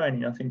base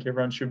training. I think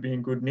everyone should be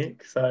in good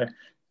nick. So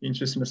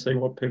interesting to see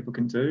what people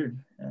can do.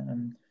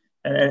 And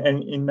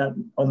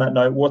on that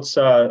note, what's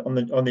on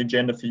the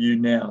agenda for you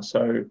now?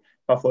 So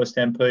Buffalo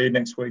Stampede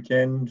next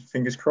weekend,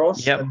 fingers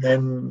crossed. Yep. And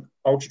then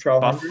Ultra Trail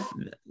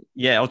 100.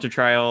 Ultra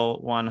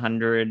Trail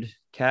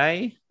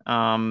 100K.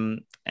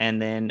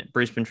 And then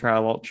Brisbane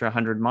Trail Ultra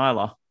 100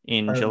 miler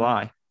in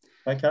July.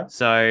 Okay.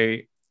 So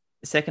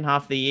the second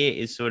half of the year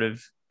is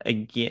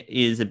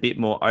is a bit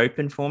more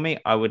open for me.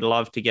 I would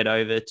love to get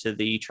over to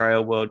the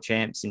Trail World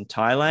Champs in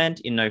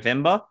Thailand in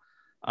November.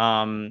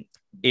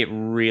 It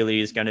really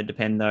is going to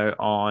depend, though,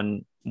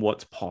 on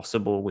what's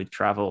possible with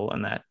travel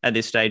and that. At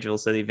this stage,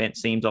 also, the event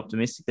seems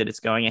optimistic that it's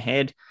going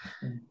ahead.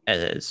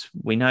 As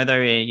we know,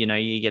 though,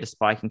 you get a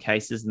spike in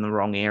cases in the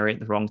wrong area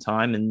at the wrong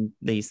time, and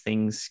these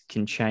things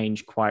can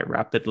change quite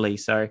rapidly.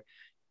 So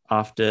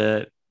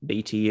after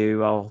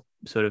BTU, I'll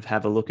sort of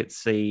have a look at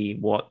see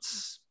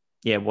what's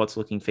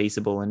looking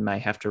feasible and may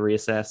have to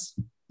reassess.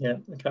 Yeah,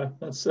 okay.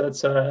 That's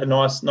a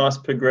nice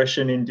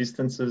progression in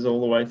distances all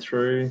the way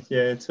through,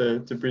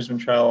 to Brisbane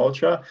Trail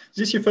Ultra. Is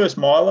this your first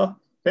miler,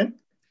 Ben?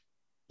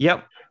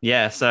 Yep.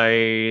 Yeah,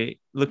 so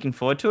looking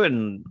forward to it,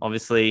 and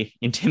obviously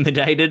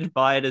intimidated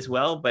by it as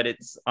well, but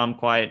I'm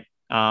quite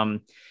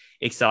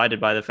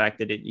excited by the fact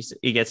that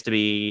it gets to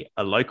be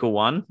a local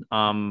one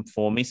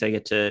for me, so I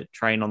get to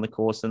train on the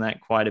course and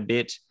that quite a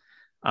bit,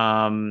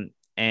 and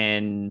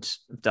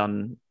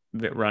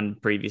run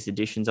previous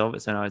editions of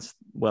it, so I know it's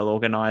well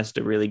organized,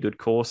 a really good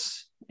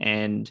course,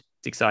 and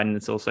it's exciting.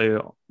 It's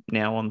also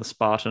now on the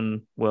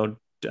Spartan World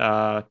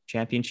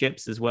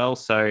Championships as well,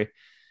 so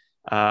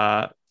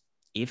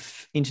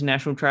if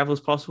international travel is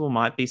possible,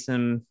 might be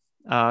some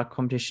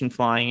competition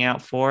flying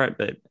out for it,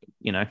 but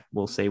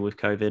we'll see with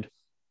COVID.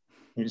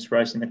 You're just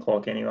racing the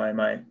clock anyway,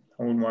 mate.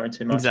 I wouldn't worry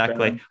too much.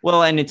 Exactly.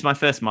 Well, and it's my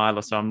first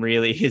miler, so I'm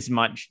really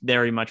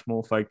very much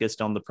more focused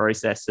on the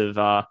process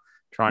of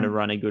trying to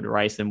run a good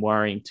race and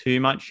worrying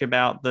too much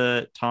about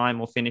the time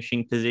or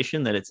finishing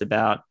position, that it's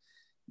about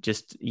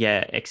just,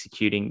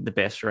 executing the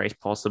best race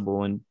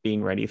possible and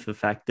being ready for the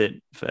fact that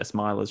first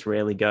milers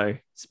rarely go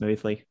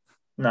smoothly.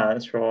 No,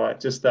 that's right.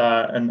 Just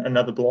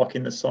another block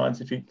in the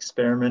scientific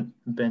experiment,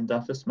 Ben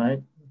Duffus,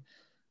 mate.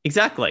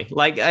 Exactly.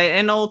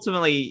 And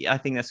ultimately, I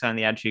think that's kind of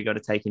the attitude you've got to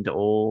take into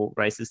all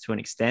races to an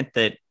extent,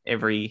 that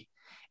every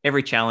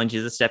challenge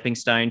is a stepping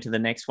stone to the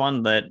next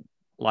one, that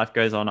life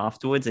goes on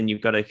afterwards, and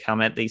you've got to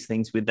come at these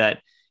things with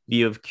that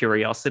view of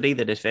curiosity,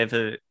 that if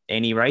ever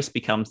any race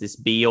becomes this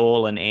be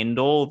all and end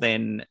all,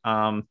 then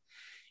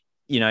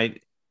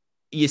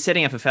you're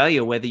setting up a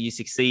failure whether you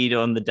succeed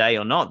on the day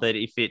or not. That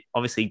if it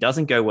obviously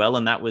doesn't go well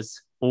and that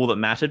was all that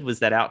mattered, was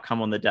that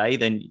outcome on the day,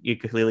 then you're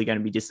clearly going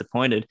to be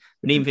disappointed.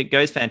 But even if it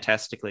goes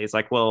fantastically, it's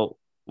like, well,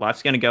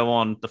 life's going to go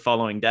on the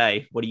following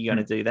day. What are you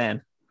going to do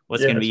then?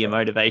 What's going to be your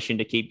motivation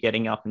to keep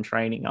getting up and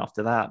training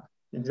after that?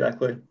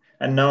 Exactly.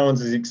 And no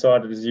one's as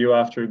excited as you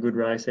after a good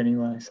race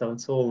anyway. So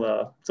it's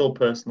all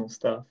personal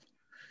stuff.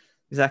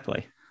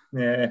 Exactly.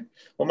 Yeah.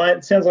 Well, mate,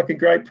 it sounds like a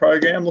great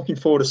program. Looking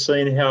forward to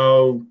seeing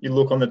how you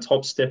look on the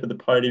top step of the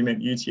podium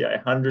at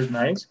UTA 100,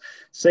 mate.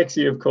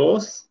 Sexy, of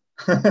course.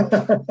 And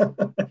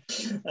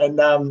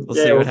we'll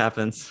see what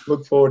happens.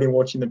 Look forward to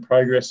watching the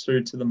progress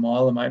through to the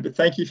miler, mate. But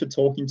thank you for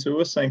talking to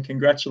us, and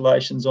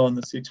congratulations on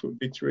the 6-foot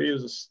victory. It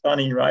was a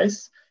stunning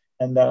race,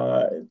 and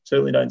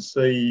certainly don't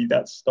see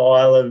that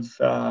style of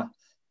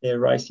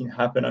racing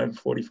happen over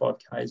 45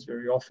 Ks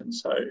very often.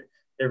 So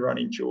everyone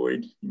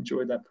enjoyed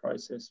that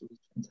process. It was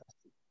fantastic.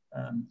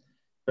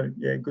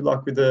 Good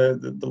luck with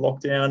the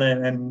lockdown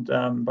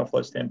and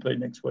Buffalo Stampede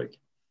next week.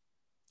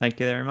 Thank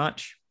you very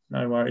much.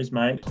 No worries,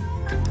 mate.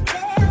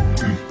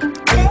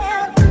 Yeah.